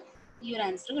നമുക്ക് ഈ ഒരു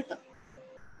ആൻസർ കിട്ടും.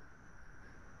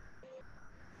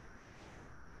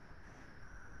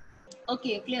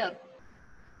 Okay, clear?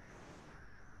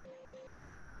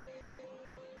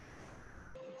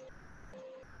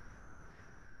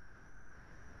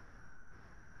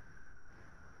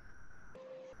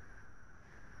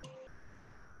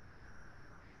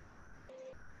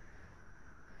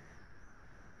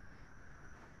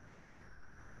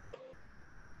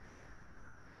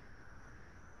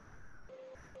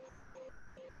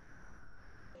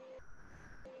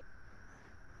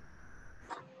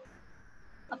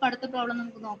 അപ്പൊ അടുത്ത പ്രോബ്ലം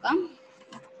നമുക്ക് നോക്കാം.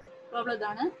 പ്രോബ്ലം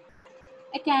ഇതാണ്.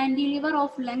 A cantilever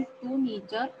of length 2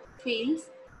 meter fails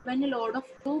when a load of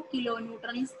 2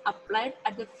 kilonewton is applied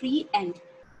at the free end.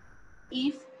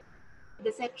 If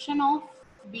the section of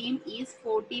beam is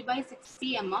 40 by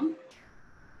 60 mm,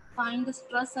 find the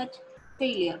stress at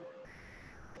failure.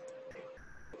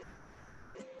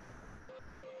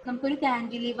 നമുക്കൊരു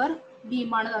cantilever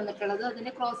ബീമാണ് തന്നിട്ടുള്ളത്.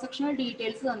 അതിന്റെ cross sectional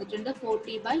details തന്നിട്ടുണ്ട്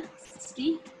 40 by 60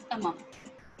 mm.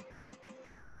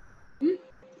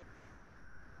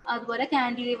 അതുപോലെ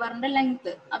കാന്റിലിവറിന്റെ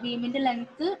length, ആ ബീമിന്റെ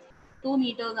length 2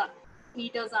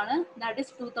 meters ആണ്, that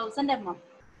is 2000 mm.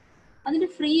 അതിന്റെ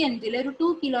free എൻഡിൽ ഒരു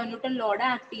 2 kilonewton ലോഡ്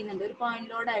ആക്ട് ചെയ്യുന്നുണ്ട്. ഒരു പോയിന്റ്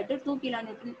ലോഡായിട്ട് 2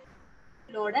 kilonewton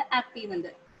ലോഡ് ആക്ട്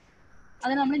ചെയ്യുന്നുണ്ട്.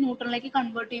 അത് നമ്മൾ ന്യൂട്ടണിലേക്ക്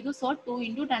കൺവേർട്ട് ചെയ്തു. സോ 2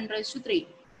 × 10⁻³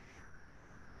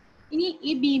 ഇനി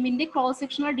ഈ ബീമിന്റെ ക്രോസ്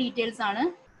സെക്ഷണൽ ഡീറ്റെയിൽസ് ആണ്.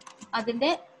 അതിന്റെ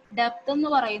ഡെപ്ത് എന്ന്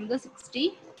പറയുന്നത് 60,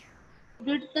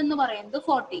 വിഡ്ത്ത് എന്ന് പറയുന്നത്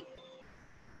 40.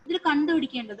 ഇതിൽ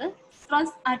കണ്ടുപിടിക്കേണ്ടത്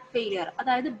സ്ട്രെസ് അറ്റ് ഫെയിലിയർ,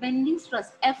 അതായത് ബെൻഡിങ്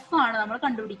സ്ട്രെസ് എഫ് ആണ് നമ്മൾ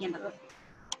കണ്ടുപിടിക്കേണ്ടത്.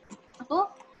 അപ്പോൾ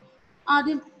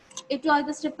ഏറ്റവും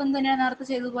ആദ്യത്തെ സ്റ്റെപ്പ് എന്ന് തന്നെയാണ് നേരത്തെ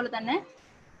ചെയ്തതുപോലെ തന്നെ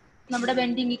നമ്മുടെ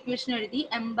ബെൻഡിങ് ഇക്വേഷൻ എഴുതി.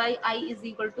 M/I =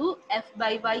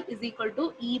 F/Y =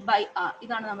 E/R.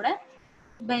 ഇതാണ് നമ്മുടെ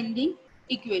ബെൻഡിങ്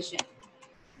ഇക്വേഷൻ.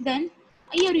 ദെൻ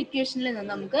ഈ ഒരു ഇക്വേഷനിൽ നിന്ന്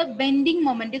നമുക്ക് ബെൻഡിങ്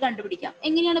മൊമെന്റ് കണ്ടുപിടിക്കാം.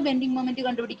 എങ്ങനെയാണ് ബെൻഡിങ് മൊമെന്റ്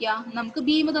കണ്ടുപിടിക്കുക? നമുക്ക്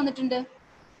ബീം തന്നിട്ടുണ്ട്,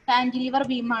 കാന്റിലിവർ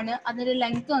ബീമാണ്, അതിന്റെ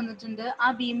ലെങ്ത് തന്നിട്ടുണ്ട്, ആ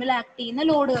ബീമിൽ ആക്ട് ചെയ്യുന്ന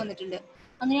ലോഡ് തന്നിട്ടുണ്ട്.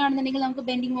 അങ്ങനെയാണെന്നുണ്ടെങ്കിൽ നമുക്ക്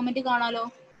ബെൻഡിങ് മൊമെന്റ് കാണാലോ.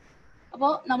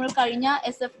 അപ്പോൾ നമ്മൾ കഴിഞ്ഞ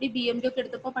SFD BMD ഒക്കെ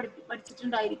എടുത്തപ്പോൾ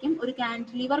പഠിച്ചിട്ടുണ്ടായിരിക്കും. ഒരു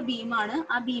കാന്റിലിവർ ബീമാണ്,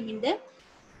 ആ ബീമിന്റെ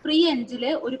ഫ്രീ എൻഡിൽ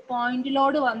ഒരു പോയിന്റ്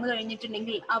ലോഡ് വന്നു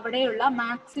കഴിഞ്ഞിട്ടുണ്ടെങ്കിൽ അവിടെയുള്ള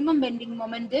മാക്സിമം ബെൻഡിങ്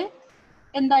മൊമെന്റ്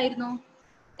എന്തായിരുന്നു,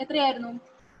 എത്രയായിരുന്നു?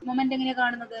 മൊമെന്റ് എങ്ങനെയാ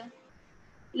കാണുന്നത്?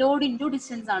 ലോഡ് ഇൻറ്റു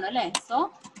ഡിസ്റ്റൻസ് ആണ് അല്ലേ. So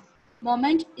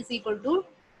moment =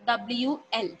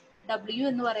 WL. W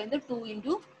എന്ന് പറയുന്നത് 2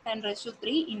 ×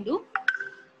 10⁻³ ഇൻറ്റു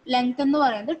ലെങ്ത് എന്ന്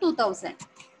പറയുന്നത് 2000.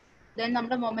 ദെൻ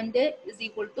നമ്മുടെ മൊമെന്റ് =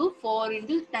 4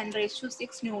 ×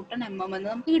 10⁻6 Nm എന്ന്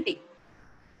നമുക്ക് കിട്ടി.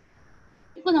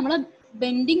 ഇപ്പൊ നമ്മൾ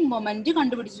ബെൻഡിങ് മൊമെന്റ്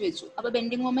കണ്ടുപിടിച്ചു വെച്ചു. അപ്പൊ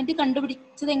ബെൻഡിങ് മൊമെന്റ്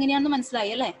കണ്ടുപിടിച്ചത് എങ്ങനെയാണെന്ന്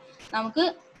മനസ്സിലായി അല്ലേ. നമുക്ക്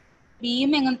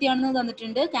ബീം എങ്ങനത്തെയാണെന്ന്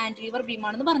തന്നിട്ടുണ്ട്, കാന്റിലിവർ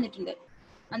ബീമാണെന്ന് പറഞ്ഞിട്ടുണ്ട്,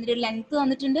 അതിന്റെ ലെങ്ത്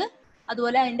തന്നിട്ടുണ്ട്,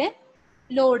 അതുപോലെ അതിന്റെ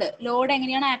ലോഡ്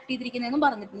എങ്ങനെയാണ് ആക്ട് ചെയ്തിരിക്കുന്നതെന്ന്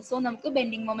പറഞ്ഞിട്ടുണ്ട്. സോ നമുക്ക്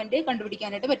ബെൻഡിങ് മൊമെന്റ്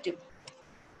കണ്ടുപിടിക്കാനായിട്ട് പറ്റും.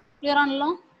 ക്ലിയർ ആണല്ലോ.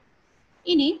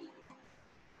 ഇനി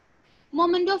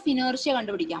മൊമെന്റ് ഓഫ് ഇനേർഷ്യ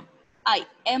കണ്ടുപിടിക്കാം.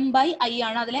 M/I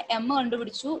ആണ്, അതിലെ M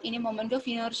കണ്ടുപിടിച്ചു. ഇനി മൊമെന്റ് ഓഫ്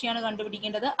ഇനേർഷ്യ ആണ്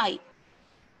കണ്ടുപിടിക്കേണ്ടത് I.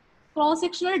 ക്രോസ്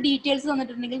സെക്ഷണൽ ഡീറ്റെയിൽസ്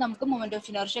തന്നിട്ടുണ്ടെങ്കിൽ നമുക്ക് മൊമെന്റ് ഓഫ്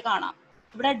ഇനേർഷ്യ കാണാം.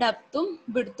 ഇവിടെ ഡെപ്തും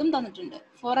വിഡ്ത്തും തന്നിട്ടുണ്ട്.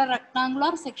 Four A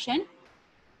rectangular section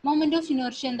moment of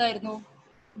inertia എന്തായിരുന്നു?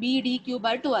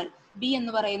 BdQ/12. B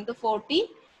എന്ന് പറയുന്നത് 40,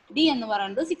 D എന്ന്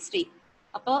പറയുന്നത് 60.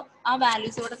 അപ്പോൾ ആ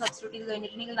വാല്യൂസ് ഇവിടെ സബ്സ്റ്റിറ്റ്യൂട്ട് ചെയ്ത്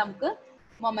കഴിഞ്ഞിട്ടുണ്ടെങ്കിൽ നമുക്ക്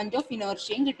മൊമെന്റ് ഓഫ്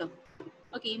ഇനേർഷ്യയും കിട്ടും.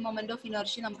 ഓക്കെ, ഈ മൊമെന്റ് ഓഫ്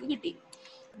ഇനേർഷ്യ നമുക്ക് കിട്ടി.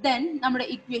 ദെൻ നമ്മുടെ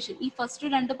ഇക്വേഷൻ ഈ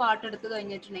ഫസ്റ്റ് രണ്ട് പാർട്ട് എടുത്തു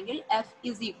കഴിഞ്ഞിട്ടുണ്ടെങ്കിൽ F =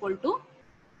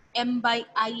 M/I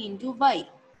 × Y.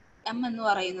 M എന്ന്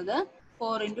പറയുന്നത്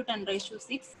 4 ×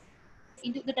 10⁻6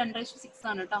 ഇൻറ്റു ഇത് 10⁻6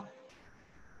 ആണ് കേട്ടോ,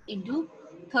 ഇൻറ്റു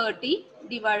 30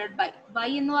 ഡിവൈഡഡ് ബൈ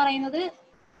Y എന്ന് പറയുന്നത്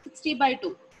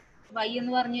 60/2. Y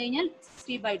എന്ന് പറഞ്ഞു കഴിഞ്ഞാൽ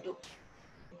 60/2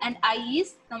 ആൻഡ് I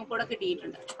ഈസ് നമുക്കിവിടെ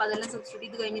കിട്ടിയിട്ടുണ്ട്. അപ്പൊ അതെല്ലാം സബ്സ്റ്റിറ്റ്യൂട്ട്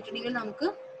ചെയ്ത് കഴിഞ്ഞിട്ടുണ്ടെങ്കിൽ നമുക്ക്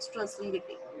സ്ട്രെസ്സും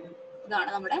കിട്ടി. ഇതാണ്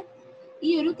നമ്മുടെ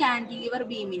ഈ ഒരു കാന്റിലിവർ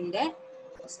ബീമിന്റെ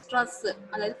സ്ട്രെസ്,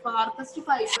 അതായത് ഫാർക്കസ്റ്റ്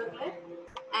ഫൈബറിൽ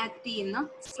ആക്ട് ചെയ്യുന്ന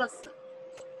സ്ട്രെസ്.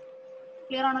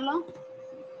 ക്ലിയർ ആണല്ലോ.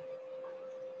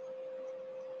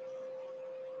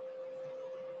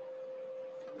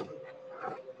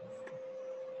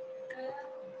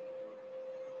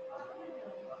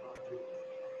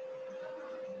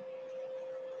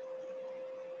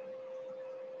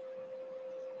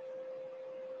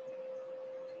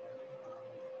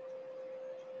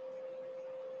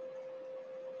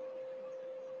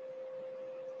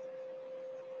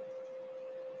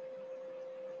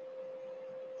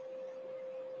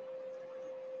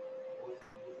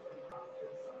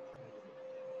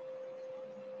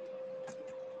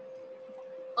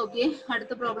 Okay,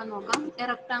 അടുത്ത പ്രോബ്ലം നോക്കാം. A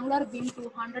rectangular beam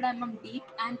 200 mm deep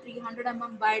and 300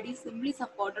 mm wide is simply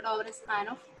supported over a span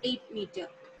of 8 meter.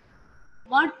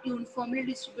 What uniformly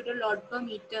distributed load per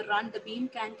meter run the beam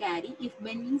can carry if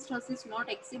bending stress is not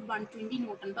exceed 120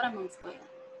 Newton/mm²?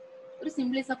 ഒരു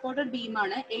simply supported beam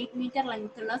ആണ്, 8 metre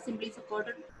length ഉള്ള simply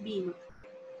supported beam.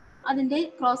 അതിന്റെ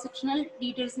cross sectional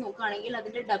details നോക്കുകയാണെങ്കിൽ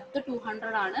അതിന്റെ depth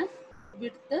 200 ആണ്,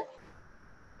 width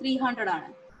 300 ആണ്.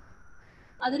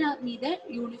 അതിന് മീതെ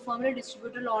യൂണിഫോംലി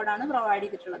ഡിസ്ട്രിബ്യൂട്ടഡ് ലോഡാണ് പ്രൊവൈഡ്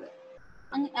ചെയ്തിട്ടുള്ളത്.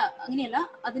 അങ്ങനെയല്ല,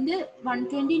 അതിന്റെ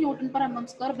 120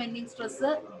 Newton/mm² ബെൻഡിങ് സ്ട്രെസ്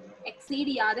എക്സീഡ്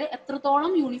ചെയ്യാതെ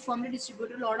എത്രത്തോളം യൂണിഫോംലി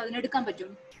ഡിസ്ട്രിബ്യൂട്ടഡ് ലോഡ് അതിനെടുക്കാൻ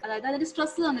പറ്റും. അതായത് അതിന്റെ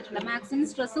സ്ട്രെസ് തന്നിട്ടുണ്ട്, മാക്സിമം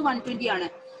സ്ട്രെസ് 120 ആണ്.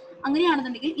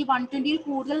 അങ്ങനെയാണെന്നുണ്ടെങ്കിൽ ഈ 120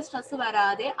 കൂടുതൽ സ്ട്രെസ്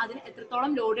വരാതെ അതിന്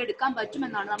എത്രത്തോളം ലോഡ് എടുക്കാൻ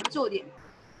പറ്റുമെന്നാണ് നമ്മുടെ ചോദ്യം.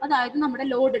 അതായത് നമ്മുടെ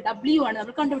ലോഡ് W ആണ്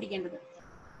നമ്മൾ കണ്ടുപിടിക്കേണ്ടത്.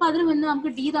 അപ്പൊ അതിന് മുന്നേ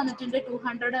നമുക്ക് D തന്നിട്ടുണ്ട്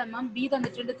 200 mm, B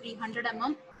തന്നിട്ടുണ്ട് 300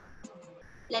 mm,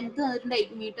 ലെങ്ത് തന്നിട്ടുണ്ട്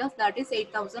 8 meters, that is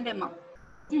 8000 mm.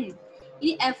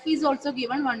 ഇനി F is also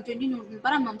given 120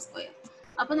 Newton/mm².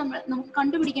 അപ്പൊ നമുക്ക്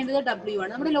കണ്ടുപിടിക്കേണ്ടത് W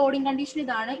ആണ്. നമ്മുടെ ലോഡിംഗ് കണ്ടീഷൻ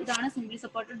ഇതാണ് simply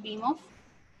supported beam of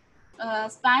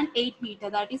span 8 meter,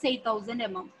 that is 8000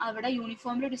 mm. അവിടെ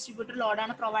യൂണിഫോംലി ഡിസ്ട്രിബ്യൂട്ടഡ്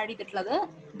ലോഡാണ് പ്രൊവൈഡ് ചെയ്തിട്ടുള്ളത്,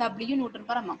 W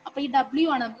Newton/mm. അപ്പൊ ഈ W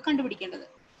ആണ് നമുക്ക് കണ്ടുപിടിക്കേണ്ടത്.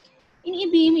 ഇനി ഈ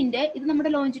ബീമിന്റെ ഇത്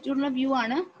നമ്മുടെ ലോഞ്ചിറ്റ്യൂഡിനുള്ള വ്യൂ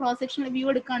ആണ്. ക്രോസ് സെക്ഷണൽ വ്യൂ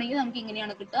എടുക്കുകയാണെങ്കിൽ നമുക്ക്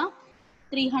ഇങ്ങനെയാണ് കിട്ടുക.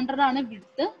 300 ആണ്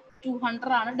വിഡ്ത്ത്,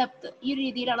 200 ആണ് ഡെപ്ത്. ഈ ഒരു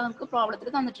രീതിയിലാണ് നമുക്ക് പ്രോബ്ലത്തിൽ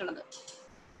തന്നിട്ടുള്ളത്.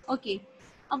 ഓക്കെ,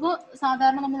 അപ്പോൾ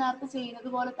സാധാരണ നമ്മൾ നേരത്തെ ചെയ്യുന്നത്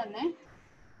പോലെ തന്നെ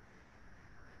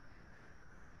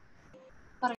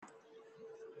പറയാം.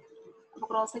 അപ്പോൾ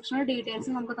ക്രോസ് സെക്ഷണൽ ഡീറ്റെയിൽസ്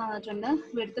നമുക്ക് തന്നിട്ടുണ്ട്.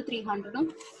 Width 300ഉം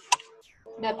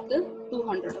depth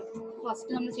 200ഉം.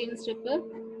 ഫസ്റ്റ് നമ്മൾ ചെയ്യുന്ന സ്റ്റെപ്പ്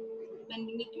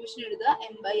ബെൻഡിങ് ഇക്വേഷൻ എഴുതുക.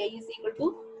 M/I is equal to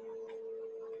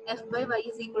F/y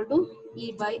is equal to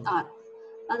E/R.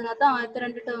 അതിനകത്ത് ആദ്യത്തെ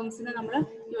രണ്ട് ടേംസിനെ നമ്മൾ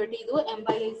ഡിവൈഡ് ചെയ്തു.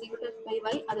 M/I is equal to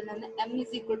F/y. അതിൽ നിന്ന് M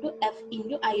is equal to F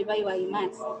into I/y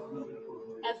max.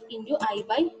 F into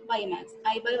I/y max.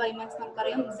 I/y max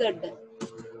നമുക്കറിയാം Z.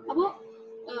 അപ്പോൾ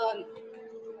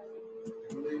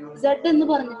Z എന്ന്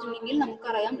പറഞ്ഞിട്ടുണ്ടെങ്കിൽ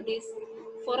നമുക്കറിയാം it is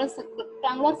for a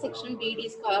rectangular section BD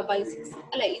square by 6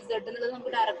 അല്ലെ. ഈ Z എന്നുള്ളത്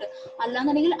നമുക്ക് ഡയറക്റ്റ്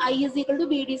അല്ലാന്നുണ്ടെങ്കിൽ I is equal to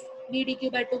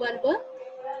BDQ/12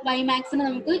 y മാക്സിന്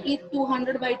നമുക്ക് ഈ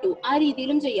 200/2 ആ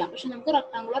രീതിയിലും ചെയ്യാം. പക്ഷെ നമുക്ക്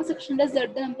റെക്ടാങ്കുലർ സെക്ഷന്റെ Z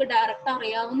നമുക്ക് ഡയറക്റ്റ്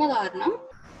അറിയാവുന്ന കാരണം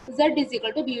Z is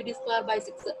equal to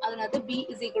BD²/6. അതിനകത്ത് B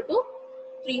is equal to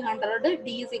 300, D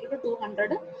is equal to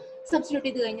 200 substitute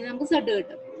ചെയ്ത് കഴിഞ്ഞാൽ നമുക്ക് Z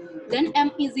കിട്ടും. Then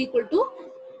M is equal to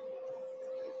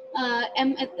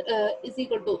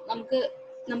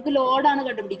നമുക്ക് ലോഡാണ്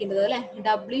കണ്ടുപിടിക്കേണ്ടത് അല്ലെ.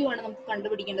 W ആണ് നമുക്ക്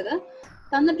കണ്ടുപിടിക്കേണ്ടത്.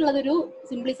 തന്നിട്ടുള്ളത് ഒരു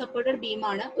സിംപ്ലി സപ്പോർട്ടഡ്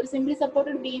ബീമാണ്. ഒരു സിംപ്ലി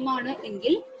സപ്പോർട്ടഡ് ബീമാണ്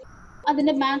എങ്കിൽ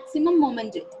അതിന്റെ മാക്സിമം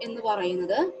മൊമെന്റ് എന്ന്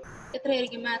പറയുന്നത്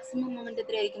എത്രയായിരിക്കും? മാക്സിമം മൊമെന്റ്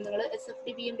എത്രയായിരിക്കും? നിങ്ങൾ SFT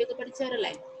BMD ഒക്കെ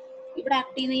പഠിച്ചാറല്ലേ. ഇവിടെ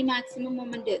ആക്ട് ചെയ്യുന്ന ഈ maximum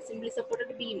moment simply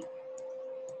supported beam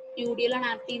UDL ആണ്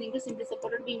ആക്ട് ചെയ്യുന്നതെങ്കിൽ, സിംപ്ലി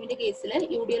സപ്പോർട്ടഡ് ബീമിന്റെ കേസിൽ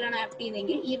UDL ആണ് ആക്ട്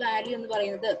ചെയ്യുന്നതെങ്കിൽ ഈ വാല്യൂ എന്ന്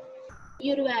പറയുന്നത് ഈ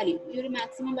ഒരു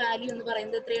മാക്സിമം വാല്യൂ എന്ന്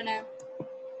പറയുന്നത് എത്രയാണ്?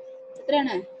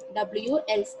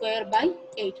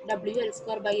 WL²/8.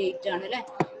 WL²/8 ആണ് അല്ലെ.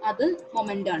 അത്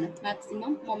മൊമെന്റ് ആണ്,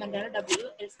 മാക്സിമം മൊമെന്റ് ആണ്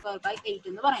WL²/8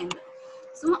 എന്ന് പറയുന്നത്.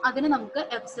 സോ അതിന് നമുക്ക്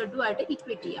FZ ആയിട്ട്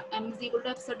ഇക്വേറ്റ് ചെയ്യാം. M is equal to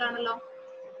FZ ആണല്ലോ.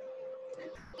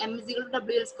 M is equal to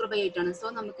WL²/8 ആണ്. സോ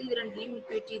നമുക്ക് ഇത് രണ്ടിനെയും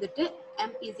ഇക്വേറ്റ് ചെയ്തിട്ട്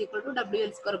M is equal to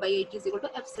WL²/8 is equal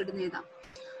to FZ എന്ന് എഴുതാം.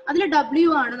 അതിൽ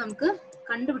W ആണ് നമുക്ക്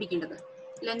കണ്ടുപിടിക്കേണ്ടത്.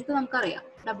 ലെങ്ത് നമുക്കറിയാം,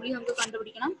 W നമുക്ക്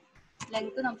കണ്ടുപിടിക്കണം.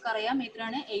 ലെങ്ത് നമുക്കറിയാം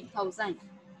എത്രയാണ്? 8000.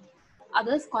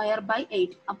 അത്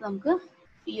 ²/8. അപ്പൊ നമുക്ക്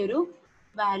ഈ ഒരു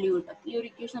വാല്യൂ കിട്ടും. ഈ ഒരു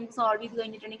ഇക്വേഷൻ നമുക്ക് സോൾവ് ചെയ്ത്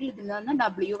കഴിഞ്ഞിട്ടുണ്ടെങ്കിൽ ഇതിൽ നിന്ന്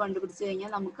W കണ്ടുപിടിച്ച്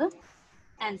കഴിഞ്ഞാൽ നമുക്ക്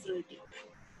ആൻസർ കിട്ടി.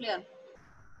 ക്ലിയർ?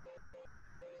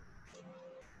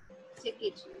 Check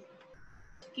it.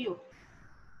 Q.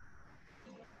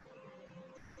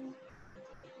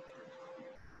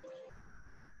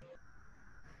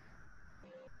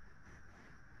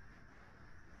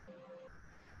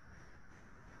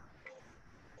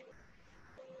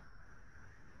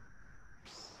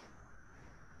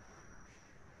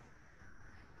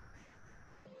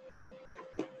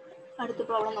 അടുത്ത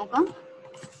പ്രോബ്ലം നോക്കാം.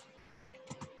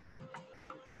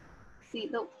 See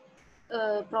the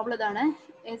problem ഇതാണ്.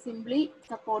 A simply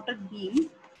supported beam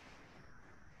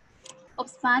of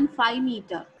span 5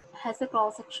 meter has a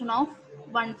cross section of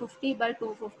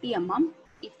 150/250 mm.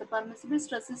 If the permissible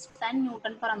stress is 10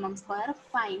 Newton/mm²,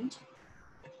 find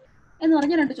എന്ന്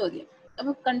പറഞ്ഞ രണ്ട് ചോദ്യം.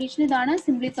 അപ്പൊ കണ്ടീഷൻ ഇതാണ്.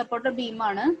 സിംപ്ലി സപ്പോർട്ടഡ് ബീം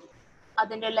ആണ്.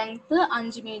 അതിന്റെ ലെങ്ത്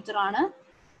 5 മീറ്റർ ആണ്.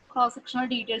 ക്രോസ് സെക്ഷണൽ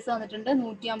ഡീറ്റെയിൽസ് തന്നിട്ടുണ്ട്.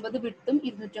 150 വിഡ്ത്തും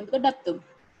 250 ഡെപ്തും.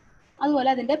 അതുപോലെ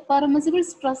അതിന്റെ പെർമിസിബിൾ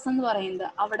സ്ട്രെസ് എന്ന് പറയുന്നത്,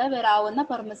 അവിടെ വരാവുന്ന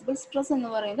പെർമിസിബിൾ സ്ട്രെസ് എന്ന്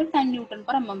പറയുന്നത് 10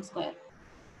 Newton/mm².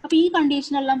 അപ്പൊ ഈ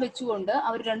കണ്ടീഷൻ എല്ലാം വെച്ചുകൊണ്ട്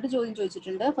അവർ രണ്ട് ചോദ്യം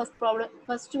ചോദിച്ചിട്ടുണ്ട്.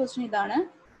 ഫസ്റ്റ് ക്വസ്റ്റ്യൻ ഇതാണ്.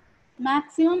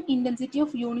 Maximum intensity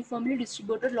of uniformly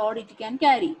distributed load it can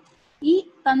carry. ഈ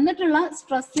തന്നിട്ടുള്ള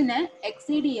സ്ട്രെസ്സിനെ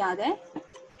എക്സീഡ് ചെയ്യാതെ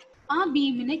ആ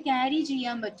ബീമിനെ ക്യാരി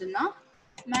ചെയ്യാൻ പറ്റുന്ന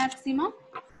maximum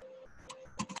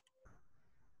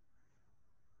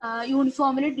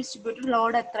uniformly distributed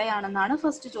load എത്രയാണെന്നാണ്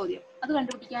first ചോദ്യം. അത്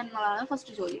കണ്ടുപിടിക്കാനുള്ളതാണ്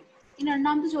ഫസ്റ്റ് ചോദ്യം. ഇനി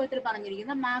രണ്ടാമത്തെ ചോദ്യത്തിൽ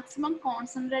പറഞ്ഞിരിക്കുന്നത് maximum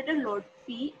concentrated load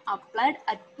P applied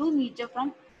at 2 meter from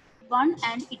one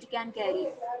end it can carry.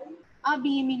 ആ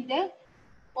ബീമിന്റെ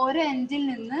ഒരു എൻഡിൽ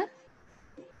നിന്ന്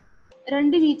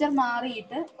 2 മീറ്റർ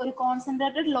മാറിയിട്ട് ഒരു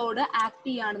കോൺസെൻട്രേറ്റഡ് ലോഡ് ആക്ട്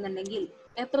ചെയ്യുകയാണെന്നുണ്ടെങ്കിൽ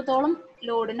എത്രത്തോളം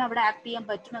ലോഡിന് അവിടെ ആക്ട് ചെയ്യാൻ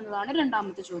പറ്റും എന്നതാണ്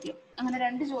രണ്ടാമത്തെ ചോദ്യം. അങ്ങനെ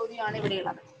രണ്ട് ചോദ്യമാണ്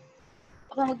ഇവിടെയുള്ളത്.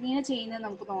 അപ്പൊ നമുക്ക് ഇങ്ങനെ ചെയ്യുന്നത്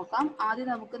നമുക്ക് നോക്കാം. ആദ്യം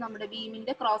നമുക്ക് നമ്മുടെ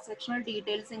ബീമിന്റെ ക്രോസ് സെക്ഷണൽ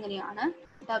ഡീറ്റെയിൽസ് എങ്ങനെയാണ്.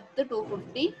 ഡെപ്ത്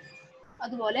 250,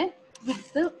 അതുപോലെ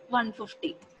വിഡ്ത്ത്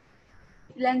 150.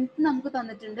 ലെങ്ത് നമുക്ക്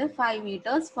തന്നിട്ടുണ്ട് 5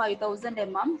 meters 5000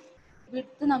 mm.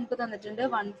 വിഡ്ത്ത് നമുക്ക് തന്നിട്ടുണ്ട്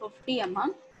 150 mm.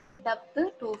 ഡെപ്ത്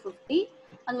 250.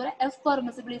 അതുപോലെ F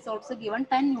permissible is also given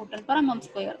 10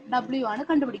 Nm/mm². W ആണ്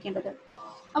കണ്ടുപിടിക്കേണ്ടത്.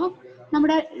 അപ്പം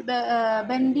നമ്മുടെ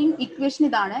ബെൻഡിങ് ഇക്വേഷൻ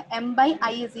ഇതാണ്.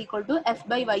 M/I =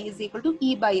 F/Y =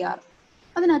 E/R.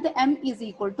 അതിനകത്ത് M =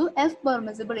 F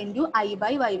permissible ×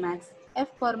 I/Ymax. F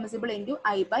permissible ×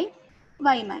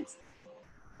 I/Ymax.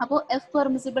 അപ്പോൾ F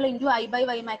പെർമിസിബിൾ ×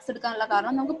 I/Ymax എടുക്കാനുള്ള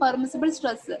കാരണം നമുക്ക് പെർമിസിബിൾ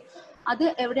സ്ട്രെസ് അത്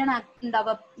എവിടെയാണ്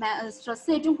ഉണ്ടാവുക, സ്ട്രെസ്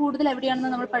ഏറ്റവും കൂടുതൽ എവിടെയാണെന്ന്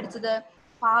നമ്മൾ പഠിച്ചത്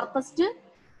ഫാർത്തസ്റ്റ്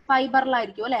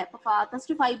ഫൈബറിലായിരിക്കും അല്ലെ. അപ്പൊ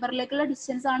ഫാർത്തസ്റ്റ് ഫൈബറിലേക്കുള്ള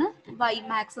ഡിസ്റ്റൻസ് ആണ്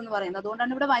Ymax എന്ന് പറയുന്നത്.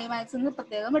 അതുകൊണ്ടാണ് ഇവിടെ Ymax എന്ന്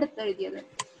പ്രത്യേകം എടുത്തെഴുതിയത്.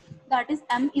 That is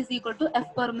M = F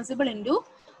permissible ×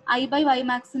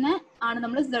 I/Ymax ആണ്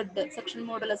നമ്മൾ Z സെക്ഷൻ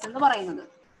മോഡുലസ് എന്ന് പറയുന്നത്.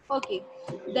 Okay,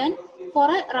 then for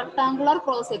a rectangular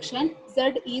cross section Z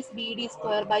is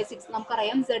BD²/6.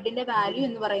 നമുക്കറിയാം Z ന്റെ വാല്യൂ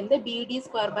എന്ന് പറയുന്നത്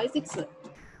BD²/6.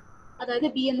 അതായത്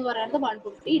B എന്ന് പറയുന്നത്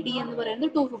 150, D എന്ന് പറയുന്നത്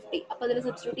 250. അപ്പൊ അതിൽ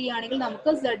സബ്സ്റ്റിറ്റ്യൂട്ട് ചെയ്യുകയാണെങ്കിൽ നമുക്ക്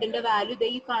Z ന്റെ വാല്യൂ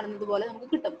ഈ കാണുന്നത് പോലെ നമുക്ക്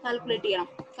കിട്ടും. കാൽക്കുലേറ്റ് ചെയ്യണം.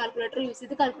 കാൽക്കുലേറ്റർ യൂസ്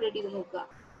ചെയ്ത് കാൽക്കുലേറ്റ് ചെയ്ത് നോക്കുക.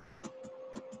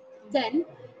 Then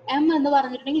M എന്ന്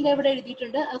പറഞ്ഞിട്ടുണ്ടെങ്കിൽ ഇത് എവിടെ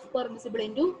എഴുതിയിട്ടുണ്ട് F പെർമിസിബിൾ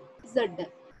 × Z.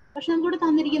 പക്ഷെ നമുക്കിവിടെ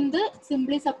തന്നിരിക്കുന്നത്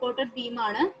സിംപ്ലി സപ്പോർട്ടഡ് ബീം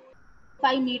ആണ്.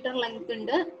 5 meter ലെങ്ത്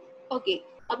ഉണ്ട്. ഓക്കെ,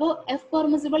 അപ്പോൾ എഫ്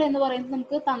പെർമിസിബിൾ എന്ന് പറയുന്നത്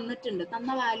നമുക്ക് തന്നിട്ടുണ്ട്.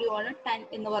 തന്ന വാല്യൂ ആണ് 10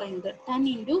 എന്ന് പറയുന്നത്. 10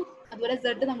 × അതുപോലെ Z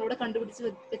നമ്മളിവിടെ കണ്ടുപിടിച്ച്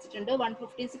വെച്ചിട്ടുണ്ട്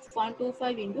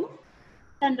 156.25 ×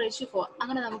 10⁴.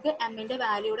 അങ്ങനെ നമുക്ക് M ന്റെ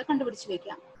വാല്യൂ ഇവിടെ കണ്ടുപിടിച്ച്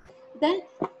വെക്കാം. ദെൻ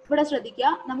ഇവിടെ ശ്രദ്ധിക്കുക,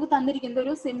 നമുക്ക് തന്നിരിക്കുന്നത്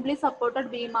ഒരു സിംപ്ലി സപ്പോർട്ടഡ്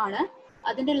ബീം ആണ്.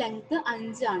 അതിന്റെ ലെങ്ത്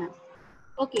 5 ആണ്.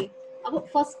 ഓക്കെ, അപ്പോൾ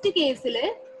ഫസ്റ്റ് കേസിൽ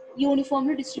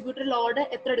യൂണിഫോംലി ഡിസ്ട്രിബ്യൂട്ടഡ് ലോഡ്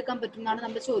എത്ര എടുക്കാൻ പറ്റും എന്നാണ്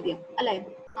നമ്മുടെ ചോദ്യം അല്ലെ.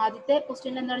 ആദ്യത്തെ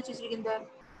ക്വസ്റ്റ്യനിൽ എന്താണ് ചോദിച്ചിരിക്കുന്നത്,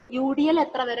 UDL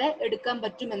എത്ര വരെ എടുക്കാൻ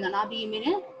പറ്റും എന്നാണ്. ആ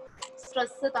ബീമിന്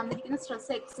സ്ട്രെസ് തന്നിരിക്കുന്ന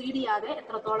സ്ട്രെസ് എക്സീഡ് ചെയ്യാതെ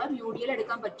എത്രത്തോളം UDL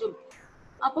എടുക്കാൻ പറ്റും.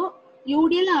 അപ്പോൾ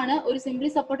UDL ആണ് ഒരു സിംപ്ലി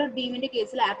സപ്പോർട്ടഡ് ബീമിന്റെ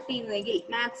കേസിൽ ആക്ട് ചെയ്യുന്നതെങ്കിൽ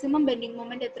മാക്സിമം ബെൻഡിങ്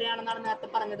മൊമെന്റ് എത്രയാണെന്നാണ് നേരത്തെ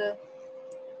പറഞ്ഞത്.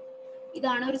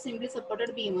 ഇതാണ് ഒരു സിംപ്ലി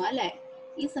സപ്പോർട്ടഡ് ബീം അല്ലെ.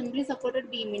 ഈ സിംപ്ലി സപ്പോർട്ടഡ്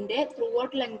ബീമിന്റെ ത്രൂ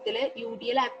ഔട്ട് ലെങ്ത്തിൽ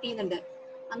UDL ആക്ട് ചെയ്യുന്നുണ്ട്.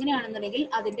 അങ്ങനെയാണെന്നുണ്ടെങ്കിൽ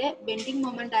അതിന്റെ ബെൻഡിങ്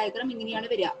മൊമെന്റ് ഡയഗ്രാം ഇങ്ങനെയാണ്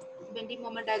വരിക. ബെൻഡിങ്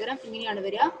മൊമെന്റ് ഡയഗ്രാം ഇങ്ങനെയാണ്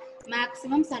വരിക.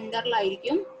 മാക്സിമം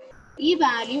സെന്ററിലായിരിക്കും. ഈ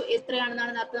വാല്യൂ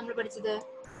എത്രയാണെന്നാണ് നേരത്തെ നമ്മൾ പഠിച്ചത്,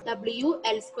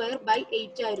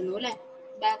 WL²/8 ആയിരുന്നു അല്ലെ.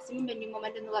 മാക്സിമം ബെൻഡിങ്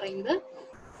മൊമെന്റ് എന്ന് പറയുന്നത്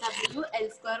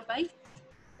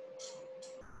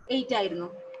WL²/8 ആയിരുന്നു.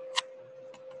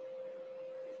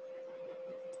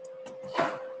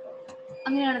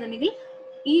 അങ്ങനെയാണെന്നുണ്ടെങ്കിൽ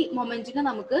ഈ മൊമെന്റിനെ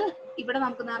നമുക്ക് ഇവിടെ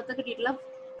നമുക്ക് നേരത്തെ കിട്ടിയിട്ടുള്ള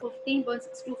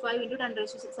 15.625 ×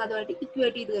 10⁶ അതുമായിട്ട്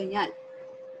ഇക്വേറ്റ് ചെയ്ത് കഴിഞ്ഞാൽ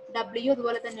W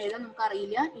അതുപോലെ തന്നെ എഴുതാൻ നമുക്ക്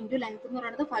അറിയില്ല. ഇൻറ്റു ലെങ്ത് എന്ന്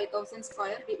പറയുന്നത്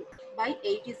 5000² /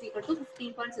 8 =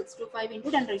 15.625 ×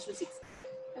 10⁶.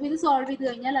 അപ്പൊ ഇത് സോൾവ് ചെയ്ത്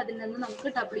കഴിഞ്ഞാൽ അതിൽ നിന്ന് നമുക്ക്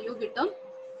W കിട്ടും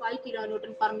 5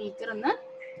 kN/m എന്ന്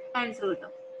ആൻസർ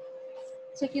കിട്ടും.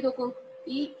 ചെക്ക് ചെയ്ത് നോക്കൂ.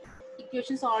 ഈ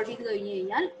ഇക്വേഷൻ സോൾവ് ചെയ്ത് കഴിഞ്ഞ്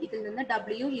കഴിഞ്ഞാൽ ഇതിൽ നിന്ന്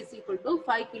W =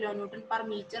 5 kN/m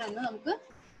എന്ന് നമുക്ക്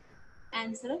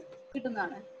ആൻസർ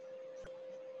കിട്ടുന്നതാണ്.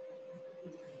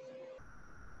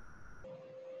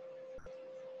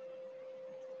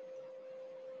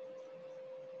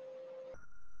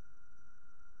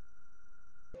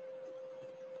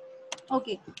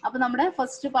 ഓക്കെ, അപ്പൊ നമ്മുടെ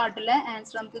ഫസ്റ്റ് പാർട്ടിലെ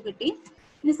ആൻസർ നമുക്ക് കിട്ടി.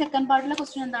 ഇനി സെക്കൻഡ് പാർട്ടിലെ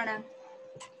ക്വസ്റ്റ്യൻ എന്താണ്,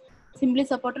 സിംപ്ലി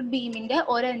സപ്പോർട്ടഡ് ബീമിന്റെ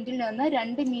ഒരു എൻഡിൽ നിന്ന്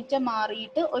 2 മീറ്റർ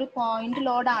മാറിയിട്ട് ഒരു പോയിന്റ്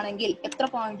ലോഡ് ആണെങ്കിൽ എത്ര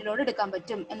പോയിന്റ് ലോഡ് എടുക്കാൻ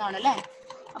പറ്റും എന്നാണ് അല്ലെ.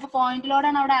 അപ്പൊ പോയിന്റ്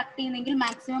ലോഡാണ് അവിടെ ആക്ട് ചെയ്യുന്നതെങ്കിൽ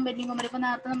മാക്സിമം ബെൻഡിങ് മൊമെന്റ്, ഇപ്പൊ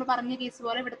നേരത്തെ നമ്മൾ പറഞ്ഞ കേസ്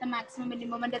പോലെ ഇവിടുത്തെ മാക്സിമം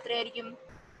ബെൻഡിങ് മൊമെന്റ് എത്രയായിരിക്കും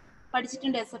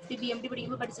പഠിച്ചിട്ടുണ്ട്. SFT BMD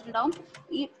പഠിക്കുമ്പോൾ പഠിച്ചിട്ടുണ്ടാവും.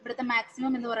 ഈ ഇവിടുത്തെ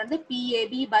മാക്സിമം എന്ന് പറയുന്നത്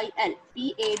PAB/L.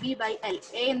 PAB/L.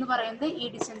 A എന്ന് പറയുന്നത് ഈ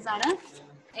ഡിസ്റ്റൻസ് ആണ്.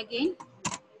 അഗെയിൻ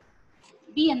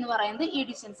B എന്ന് പറയുന്നത് ഈ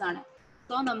ഡിസ്റ്റൻസ് ആണ്.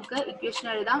 സോ നമുക്ക് ഇക്വേഷൻ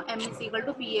എഴുതാം M =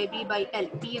 PAB/L.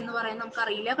 P എന്ന് പറയുന്നത് നമുക്ക്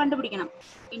അറിയില്ല, കണ്ടുപിടിക്കണം.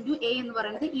 ഇൻറ്റു A എന്ന്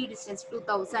പറയുന്നത് ഈ ഡിസ്റ്റൻസ്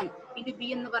 2000, ഇൻറ്റു B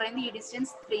എന്ന് പറയുന്നത് ഈ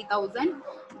ഡിസ്റ്റൻസ് 3000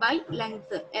 ബൈ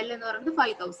ലെങ്ത് L എന്ന് പറയുന്നത്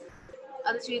 5000.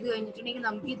 അത് ചെയ്ത് കഴിഞ്ഞിട്ടുണ്ടെങ്കിൽ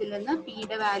നമുക്ക് ഇതിൽ നിന്ന് P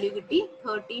യുടെ വാല്യൂ കിട്ടി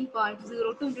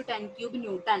 13.02 × 10³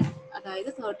 Newton, അതായത്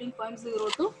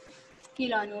 13.02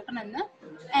 kN എന്ന്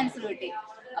ആൻസർ കിട്ടി.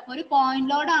 അപ്പൊ ഒരു പോയിന്റ്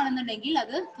ലോഡ് ആണെന്നുണ്ടെങ്കിൽ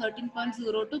അത്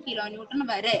 13.02 kN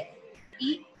വരെ ഈ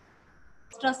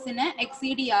സ്ട്രെസ്സിനെ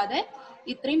എക്സീഡ് ചെയ്യാതെ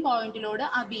ഇത്രയും പോയിന്റിലോട്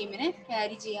ആ ബീമിനെ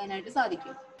ക്യാരി ചെയ്യാനായിട്ട്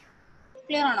സാധിക്കും.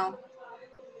 ക്ലിയർ ആണോ?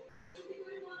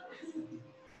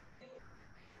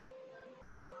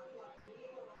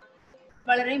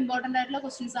 വളരെ ഇമ്പോർട്ടന്റ് ആയിട്ടുള്ള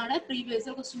ക്വസ്റ്റ്യൻസ് ആണ്. പ്രീവിയസ്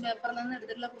ക്വസ്റ്റ്യൻ പേപ്പറിൽ നിന്ന്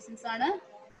എടുത്തിട്ടുള്ള ക്വസ്റ്റ്യൻസ് ആണ്.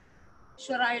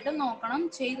 ഷുവർ ആയിട്ടും നോക്കണം,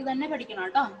 ചെയ്ത് തന്നെ പഠിക്കണം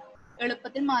കേട്ടോ.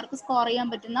 എളുപ്പത്തിൽ മാർക്ക് സ്കോർ ചെയ്യാൻ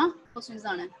പറ്റുന്ന ക്വസ്റ്റ്യൻസ്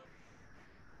ആണ്.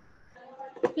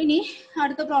 ഇനി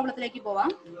അടുത്ത പ്രോബ്ലത്തിലേക്ക്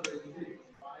പോവാം.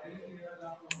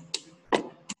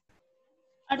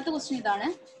 അടുത്ത ക്വസ്റ്റ്യൻ ഇതാണ്.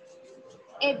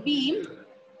 A beam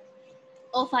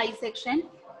of I section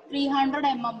 300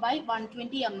 mm by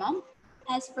 120 mm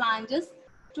has flanges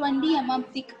 20 mm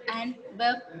thick and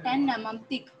web 10 mm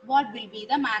thick. What will be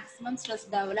the maximum stress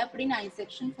developed in I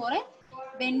section for a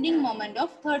bending moment of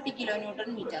 30 kN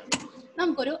meter?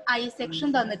 നമുക്കൊരു I section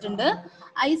തന്നിട്ടുണ്ട്.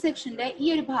 I സെക്ഷന്റെ ഈ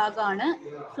ഒരു ഭാഗമാണ്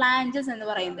flanges എന്ന്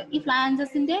പറയുന്നത്. ഈ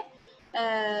ഫ്ലാഞ്ചസിന്റെ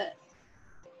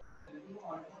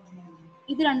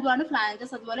ഇത് രണ്ടുമാണ്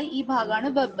ഫ്ലാഞ്ചസ്, അതുപോലെ ഈ ഭാഗമാണ്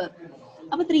വെബ്.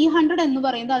 അപ്പൊ 300 എന്ന്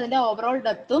പറയുന്നത് അതിന്റെ ഓവറോൾ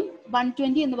ഡെപ്തും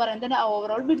 120 എന്ന് പറയുന്നത്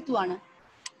ഓവറോൾ വിഡ്ത്തുമാണ്.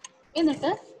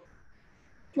 എന്നിട്ട്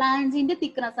ഫ്ലാഞ്ചിന്റെ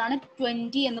തിക്നെസ് ആണ്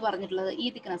 20 എന്ന് പറഞ്ഞിട്ടുള്ളത്, ഈ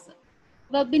തിക്നെസ്.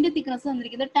 വെബിന്റെ തിക്നെസ്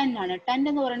തന്നിരിക്കുന്നത് 10 ആണ്. 10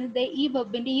 എന്ന് പറയുന്നത് ഈ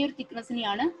വെബിന്റെ ഈ ഒരു തിക്നെസ്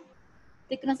ആണ്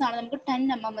നമുക്ക് 10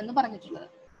 mm എന്ന് പറഞ്ഞിട്ടുള്ളത്.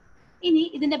 ഇനി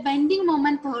ഇതിന്റെ ബെൻഡിങ്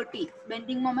മൊമെന്റ് 30,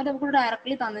 ബെൻഡിങ് മൊമെന്റ് നമുക്ക്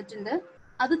ഡയറക്ട്ലി തന്നിട്ടുണ്ട്,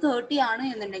 അത് 30 ആണ്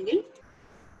എന്നുണ്ടെങ്കിൽ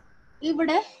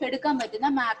ഇവിടെ എടുക്കാൻ പറ്റുന്ന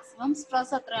മാക്സിമം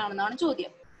സ്ട്രെസ് എത്രയാണെന്നാണ്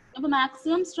ചോദ്യം. അപ്പൊ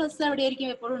മാക്സിമം സ്ട്രെസ് എവിടെയായിരിക്കും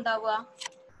എപ്പോഴും ഉണ്ടാവുക?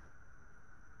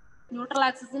 ന്യൂട്രൽ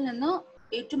ആക്സിസിൽ നിന്ന്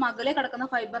ഏറ്റവും അകലെ കിടക്കുന്ന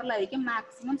ഫൈബറിലായിരിക്കും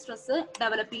മാക്സിമം സ്ട്രെസ്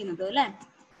ഡെവലപ്പ് ചെയ്യുന്നത്, അല്ലെ?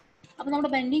 അപ്പൊ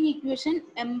നമ്മുടെ bending equation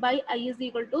M/I =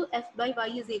 F/Y =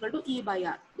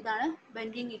 E/R. ഇതാണ്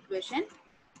ബെൻഡിങ് ഇക്വേഷൻ.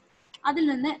 അതിൽ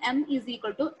നിന്ന് M =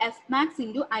 Fmax ×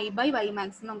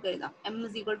 I/Ymax നമുക്ക് എഴുതാം. M =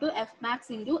 Fmax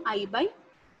 ×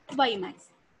 I/Ymax.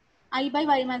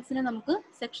 I/Ymaxനെ നമുക്ക്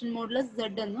സെക്ഷൻ മോഡുലസ് Z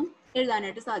എന്നും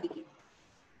എഴുതാനായിട്ട് സാധിക്കും.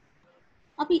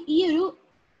 അപ്പൊ ഈ ഒരു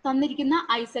തന്നിരിക്കുന്ന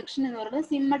ഐ സെക്ഷൻ എന്ന് പറയുന്നത്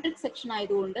സിമ്മട്രിക് സെക്ഷൻ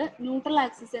ആയതുകൊണ്ട് ന്യൂട്രൽ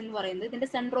ആക്സിസ് എന്ന് പറയുന്നത് ഇതിന്റെ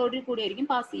സെൻട്രോയിഡിൽ കൂടി ആയിരിക്കും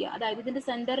പാസ് ചെയ്യുക. അതായത് ഇതിന്റെ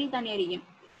സെന്ററിൽ തന്നെയായിരിക്കും,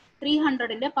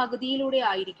 300ന്റെ പകുതിയിലൂടെ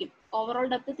ആയിരിക്കും. ഓവറോൾ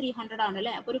ഡെപ്ത് 300 ആണ്,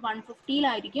 അല്ലെ? അപ്പൊ ഒരു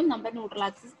 150-ലായിരിക്കും നമ്മുടെ ന്യൂട്രൽ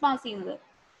ആക്സിസ് പാസ് ചെയ്യുന്നത്.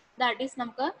 ദാറ്റ് ഈസ്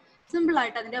നമുക്ക് സിമ്പിൾ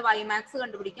ആയിട്ട് അതിന്റെ വൈമാക്സ്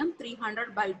കണ്ടുപിടിക്കാം.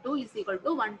 300/2 =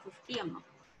 150 mm.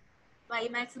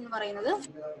 വൈമാക്സ് എന്ന് പറയുന്നത്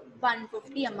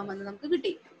 150 mm എന്ന് നമുക്ക്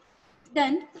കിട്ടി.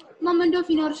 ദെൻ മൊമെന്റ് ഓഫ്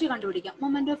ഇനർഷ്യ കണ്ടുപിടിക്കാം.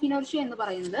 മൊമെന്റ് ഓഫ് ഇനർഷ്യ എന്ന്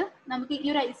പറയുന്നത് നമുക്ക് ഈ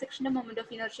ഒരു ഐ സെക്ഷന്റെ മൊമെന്റ്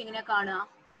ഓഫ് ഇനർഷ്യ എങ്ങനെയാ കാണുക?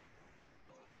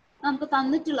 നമുക്ക്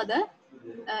തന്നിട്ടുള്ളത്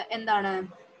എന്താണ്?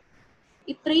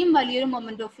 ഇത്രയും വലിയൊരു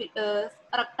മൊമെന്റ് ഓഫ്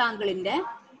റെക്ടാങ്കിളിൽ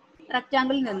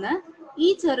നിന്ന് ഈ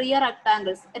ചെറിയ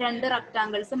റെക്ടാങ്കിൾസ്, 2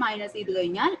 റെക്ടാങ്കിൾസ് മൈനസ് ചെയ്ത്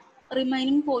കഴിഞ്ഞാൽ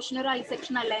റിമൈനിങ് പോർഷൻ ഒരു ഐ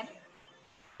സെക്ഷൻ അല്ലേ?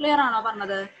 ക്ലിയർ ആണോ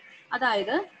പറഞ്ഞത്?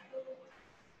 അതായത്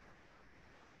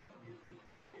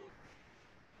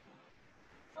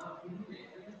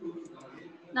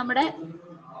നമ്മുടെ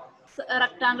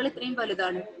റെക്ടാങ്കിൾ ഇത്രയും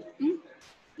വലുതാണ്,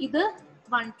 ഇത്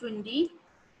 120,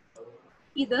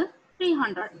 ഇത്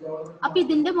 300. അപ്പൊ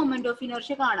ഇതിന്റെ മൊമെന്റ് ഓഫ്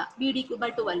ഇനർഷ്യ കാണാം,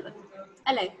 BD3/12,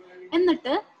 അല്ലെ?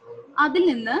 എന്നിട്ട് അതിൽ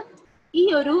നിന്ന് ഈ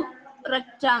ഒരു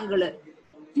റെക്ടാങ്കിള്,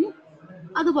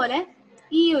 അതുപോലെ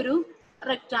ഈ ഒരു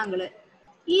റെക്ടാങ്കിള്,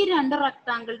 ഈ 2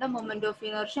 റെക്ടാങ്കിളുടെ മൊമെന്റ് ഓഫ്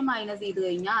ഇനർഷ്യ മൈനസ് ചെയ്ത്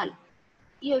കഴിഞ്ഞാൽ,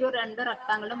 ഈ ഒരു 2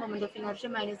 റെക്ടാങ്കിളുടെ മൊമെന്റ് ഓഫ് ഇനർഷ്യ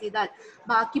മൈനസ് ചെയ്താൽ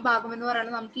ബാക്കി ഭാഗം എന്ന്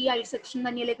പറയുന്നത് നമുക്ക് ഈ ഐ സെക്ഷൻ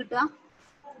തന്നെയല്ലേ കിട്ടുക?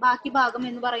 ബാക്കി ഭാഗം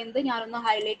എന്ന് പറയുന്നത് ഞാനൊന്ന്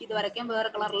ഹൈലൈറ്റ് ചെയ്ത് വരയ്ക്കാം, വേറെ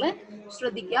കളറിൽ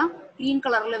ശ്രദ്ധിക്കാം, ഗ്രീൻ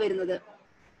കളറിൽ വരുന്നത്.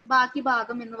 ബാക്കി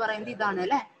ഭാഗം എന്ന് പറയുന്നത് ഇതാണ്,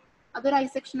 അല്ലെ? അതൊരു ഐ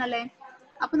സെക്ഷൻ അല്ലേ?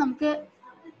 അപ്പൊ നമുക്ക്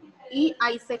ഈ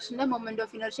ഐ സെക്ഷന്റെ മൊമെന്റ്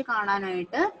ഓഫ് ഇനർഷ്യ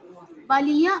കാണാനായിട്ട്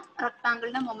വലിയ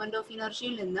റെക്ടാങ്കിളിന്റെ മൊമെന്റ് ഓഫ്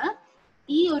ഇനർഷ്യയിൽ നിന്ന്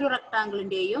ഈ ഒരു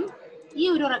റെക്ടാങ്കിളിന്റെയും ഈ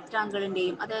ഒരു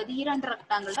റെക്ടാങ്കിളിന്റെയും, അതായത് ഈ 2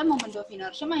 റെക്ടാങ്കിളുടെ മൊമെന്റ് ഓഫ്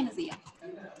ഇനർഷ്യ മൈനസ് ചെയ്യാം.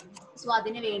 സോ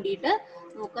അതിന് വേണ്ടിയിട്ട്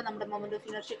നമുക്ക് നമ്മുടെ മൊമെന്റ് ഓഫ്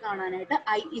ഇനർഷ്യ കാണാനായിട്ട്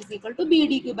I =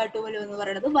 BD3/12 എന്ന്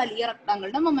പറയുന്നത് വലിയ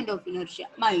റെക്ടാങ്കിളുടെ മൊമെന്റ് ഓഫ് ഇനർഷ്യ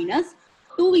മൈനസ്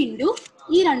 2 ×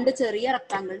 ഈ 2 ചെറിയ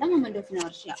റെക്ടാങ്കിളുടെ മൊമെന്റ് ഓഫ്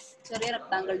ഇനർഷ്യ. ചെറിയ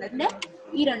റെക്ടാങ്കിളിന്റെ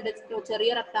ഈ 2 ചെറിയ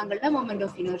റെക്ടാങ്കിളുടെ മൊമെന്റ്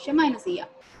ഓഫ് ഇനർഷ്യ മൈനസ് ചെയ്യാം.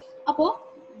 അപ്പോ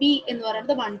B എന്ന്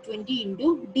പറയുന്നത് 120 ×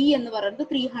 D എന്ന് പറയുന്നത്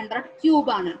 300³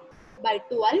 ആണ്,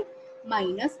 /12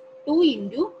 മൈനസ് 2 ×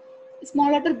 സ്മോൾ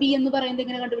ലെറ്റർ b എന്ന് പറയുന്നത്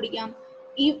എങ്ങനെ കണ്ടുപിടിക്കാം?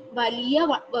 ഈ വലിയ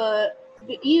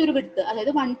ഈ ഒരു വിഡ്ത്ത്,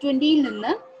 അതായത് 120ൽ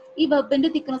നിന്ന് ഈ വെബിന്റെ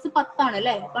തിക്നെസ് 10 ആണ്,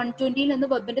 അല്ലെ? 120ൽ നിന്ന്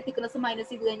വെബിന്റെ തിക്നെസ് മൈനസ്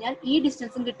ചെയ്ത് കഴിഞ്ഞാൽ ഈ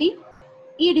ഡിസ്റ്റൻസും കിട്ടി,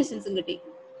 ഈ ഡിസ്റ്റൻസും കിട്ടി.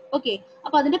 ഓക്കെ,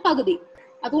 അപ്പൊ അതിന്റെ പകുതി.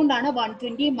 അതുകൊണ്ടാണ്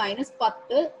 120 -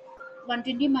 10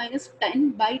 120 -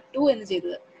 10/2 എന്ന്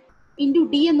ചെയ്തത്. ഇൻറ്റു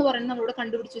ഡി എന്ന് പറയുന്നത് നമ്മളിവിടെ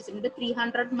കണ്ടുപിടിച്ച് വെച്ചിട്ടുണ്ട്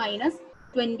 300 -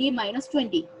 20 -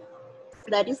 20,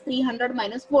 ദാറ്റ് ഈസ് 300 -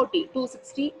 40,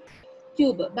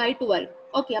 260³/12.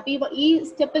 ഓക്കെ, അപ്പൊ ഈ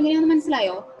സ്റ്റെപ്പ് എങ്ങനെയാണെന്ന്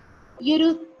മനസ്സിലായോ? ഈ ഒരു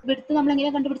വിഡ്ത്ത് നമ്മൾ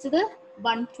എങ്ങനെയാണ് കണ്ടുപിടിച്ചത്?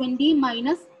 120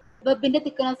 മൈനസ് വെബിന്റെ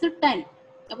തിക്നെസ് 10.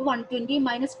 അപ്പൊ 120 -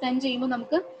 10 ചെയ്യുമ്പോൾ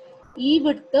നമുക്ക് ഈ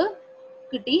വിഡ്ത്ത്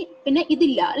കിട്ടി. പിന്നെ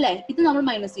ഇതില്ല, അല്ലെ? ഇത് നമ്മൾ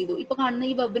മൈനസ് ചെയ്തു. ഇപ്പൊ കാണുന്ന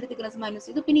ഈ വെബിന്റെ തിക്നെസ് മൈനസ്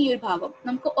ചെയ്തു. പിന്നെ ഈ ഒരു ഭാഗം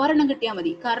നമുക്ക് ഒരെണ്ണം കിട്ടിയാൽ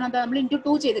മതി, കാരണം എന്താ, നമ്മൾ ×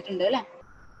 2 ചെയ്തിട്ടുണ്ട്, അല്ലെ?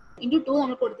 × 2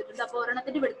 നമ്മൾ കൊടുത്തിട്ടുണ്ട്. അപ്പൊ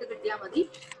ഒരെണ്ണത്തിന്റെ വിഡ്ത്ത് കിട്ടിയാൽ മതി.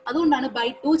 അതുകൊണ്ടാണ്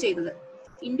 /2 ചെയ്തത്.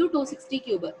 ×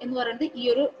 260³ എന്ന് പറയുന്നത് ഈ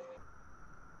ഒരു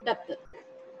ഡെപ്ത്.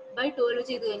 /12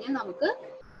 ചെയ്ത് കഴിഞ്ഞാൽ നമുക്ക്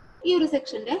ഈ ഒരു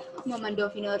സെക്ഷന്റെ മൊമെന്റ്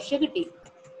ഓഫ് ഇനർഷ്യ കിട്ടി.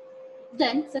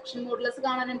 ദെൻ സെക്ഷൻ മോഡുലസ്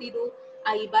കാണാൻ എന്ത് ചെയ്തു?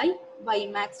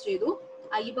 I/Ymax ചെയ്തു.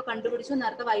 ഐ ഇപ്പൊ കണ്ടുപിടിച്ചു,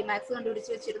 നേരത്തെ വൈ മാക്സ്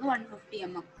കണ്ടുപിടിച്ച് വെച്ചിരുന്നു 150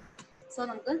 mm. സോ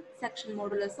നമുക്ക് സെക്ഷൻ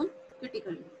മോഡുലസും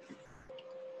കിട്ടിക്കഴിഞ്ഞു.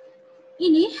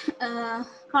 ഇനി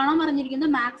കാണാൻ പറഞ്ഞിരിക്കുന്ന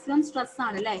മാക്സിമം സ്ട്രെസ്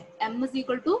ആണ് അല്ലെ. M is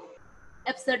equal to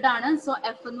F Z ആണ്. സോ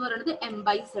എഫ് എന്ന് പറയുന്നത് എം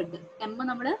ബൈ സെഡ്. എം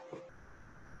നമ്മള്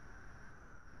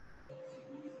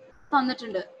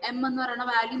തന്നിട്ടുണ്ട്. എം എന്ന് പറയുന്ന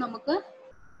വാല്യൂ നമുക്ക്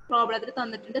പ്രോബ്ലത്തിൽ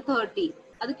തന്നിട്ടുണ്ട് 30.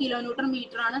 അത് കിലോ ന്യൂട്ടൺ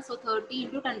മീറ്റർ ആണ്. സോ 30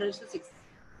 × 10⁶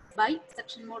 ബൈ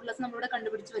സെക്ഷൻ മോഡുലസ് നമ്മളിവിടെ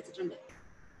കണ്ടുപിടിച്ച് വെച്ചിട്ടുണ്ട്.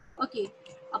 ഓക്കെ,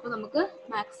 അപ്പൊ നമുക്ക്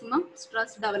മാക്സിമം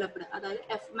സ്ട്രെസ് ഡെവലപ്ഡ് അതായത്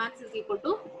F max is equal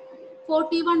to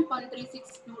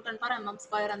 41.36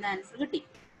 Nm/mm² എന്ന ആൻസർ കിട്ടി.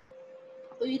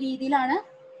 അപ്പൊ ഈ രീതിയിലാണ്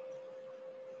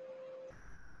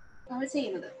നമ്മൾ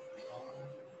ചെയ്യുന്നത്.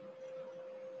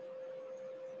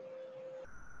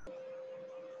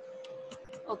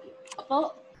 ഓക്കെ, അപ്പോ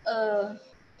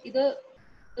ഇത്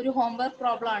ഒരു ഹോംവർക്ക്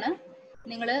പ്രോബ്ലം ആണ്.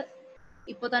 നിങ്ങൾ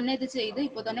ഇപ്പൊ തന്നെ ഇത് ചെയ്ത്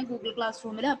ഇപ്പൊ തന്നെ ഗൂഗിൾ ക്ലാസ്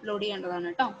റൂമിൽ അപ്ലോഡ് ചെയ്യേണ്ടതാണ്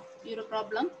കേട്ടോ. ഈ ഒരു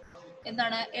പ്രോബ്ലം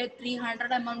എന്താണ്,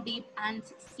 300 mm deep and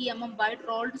 60 mm wide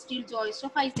rolled steel joist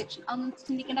of I section. അതൊന്നും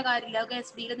ചിന്തിക്കേണ്ട കാര്യമില്ല. അതൊക്കെ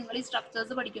എസ് ഡിയിൽ നിങ്ങൾ ഈ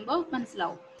സ്ട്രക്ചേഴ്സ് പഠിക്കുമ്പോൾ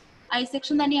മനസ്സിലാവും. ഐ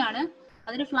സെക്ഷൻ തന്നെയാണ്.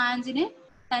 അതിന് ഫ്ലാഞ്ചിന്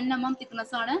 10 mm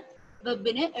തിക്നെസ് ആണ്,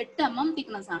 വെബിന് 8 mm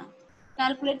തിക്നെസ് ആണ്.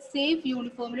 Calculate safe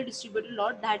uniformly distributed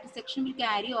load that section will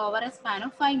carry over a span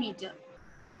of 5 meters.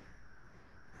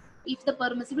 If the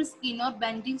permissible skin or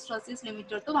bending stress is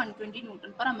limited to 120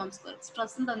 Nm/mm².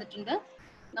 സ്ട്രെസ്സും തന്നിട്ടുണ്ട്,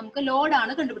 നമുക്ക് load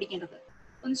ആണ് കണ്ടുപിടിക്കേണ്ടത്.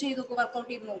 ഒന്ന് ചെയ്ത് നോക്കൂ, വർക്ക്ഔട്ട്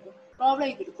ചെയ്ത് നോക്കൂ, പ്രോബ്ലം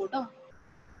ചെയ്തെടുക്കൂ കേട്ടോ.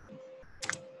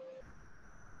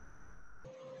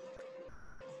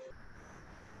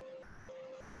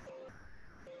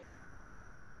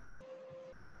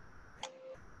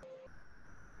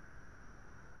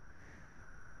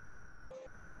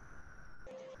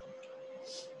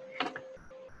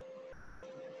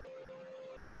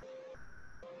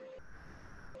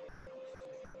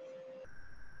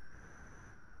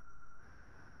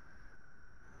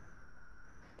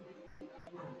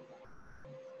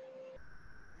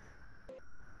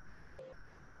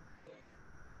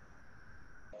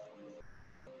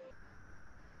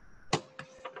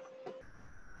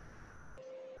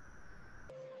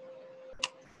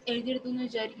 എഴുതിയെടുത്തു എന്ന്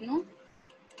വിചാരിക്കുന്നു.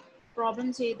 പ്രോബ്ലം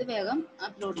ചെയ്ത് വേഗം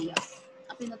അപ്ലോഡ് ചെയ്യാം.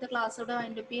 അപ്പൊ ഇന്നത്തെ ക്ലാസ് ഇവിടെ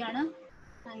വൈൻഡപ്പ് ചെയ്യാണ്.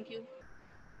 Thank you.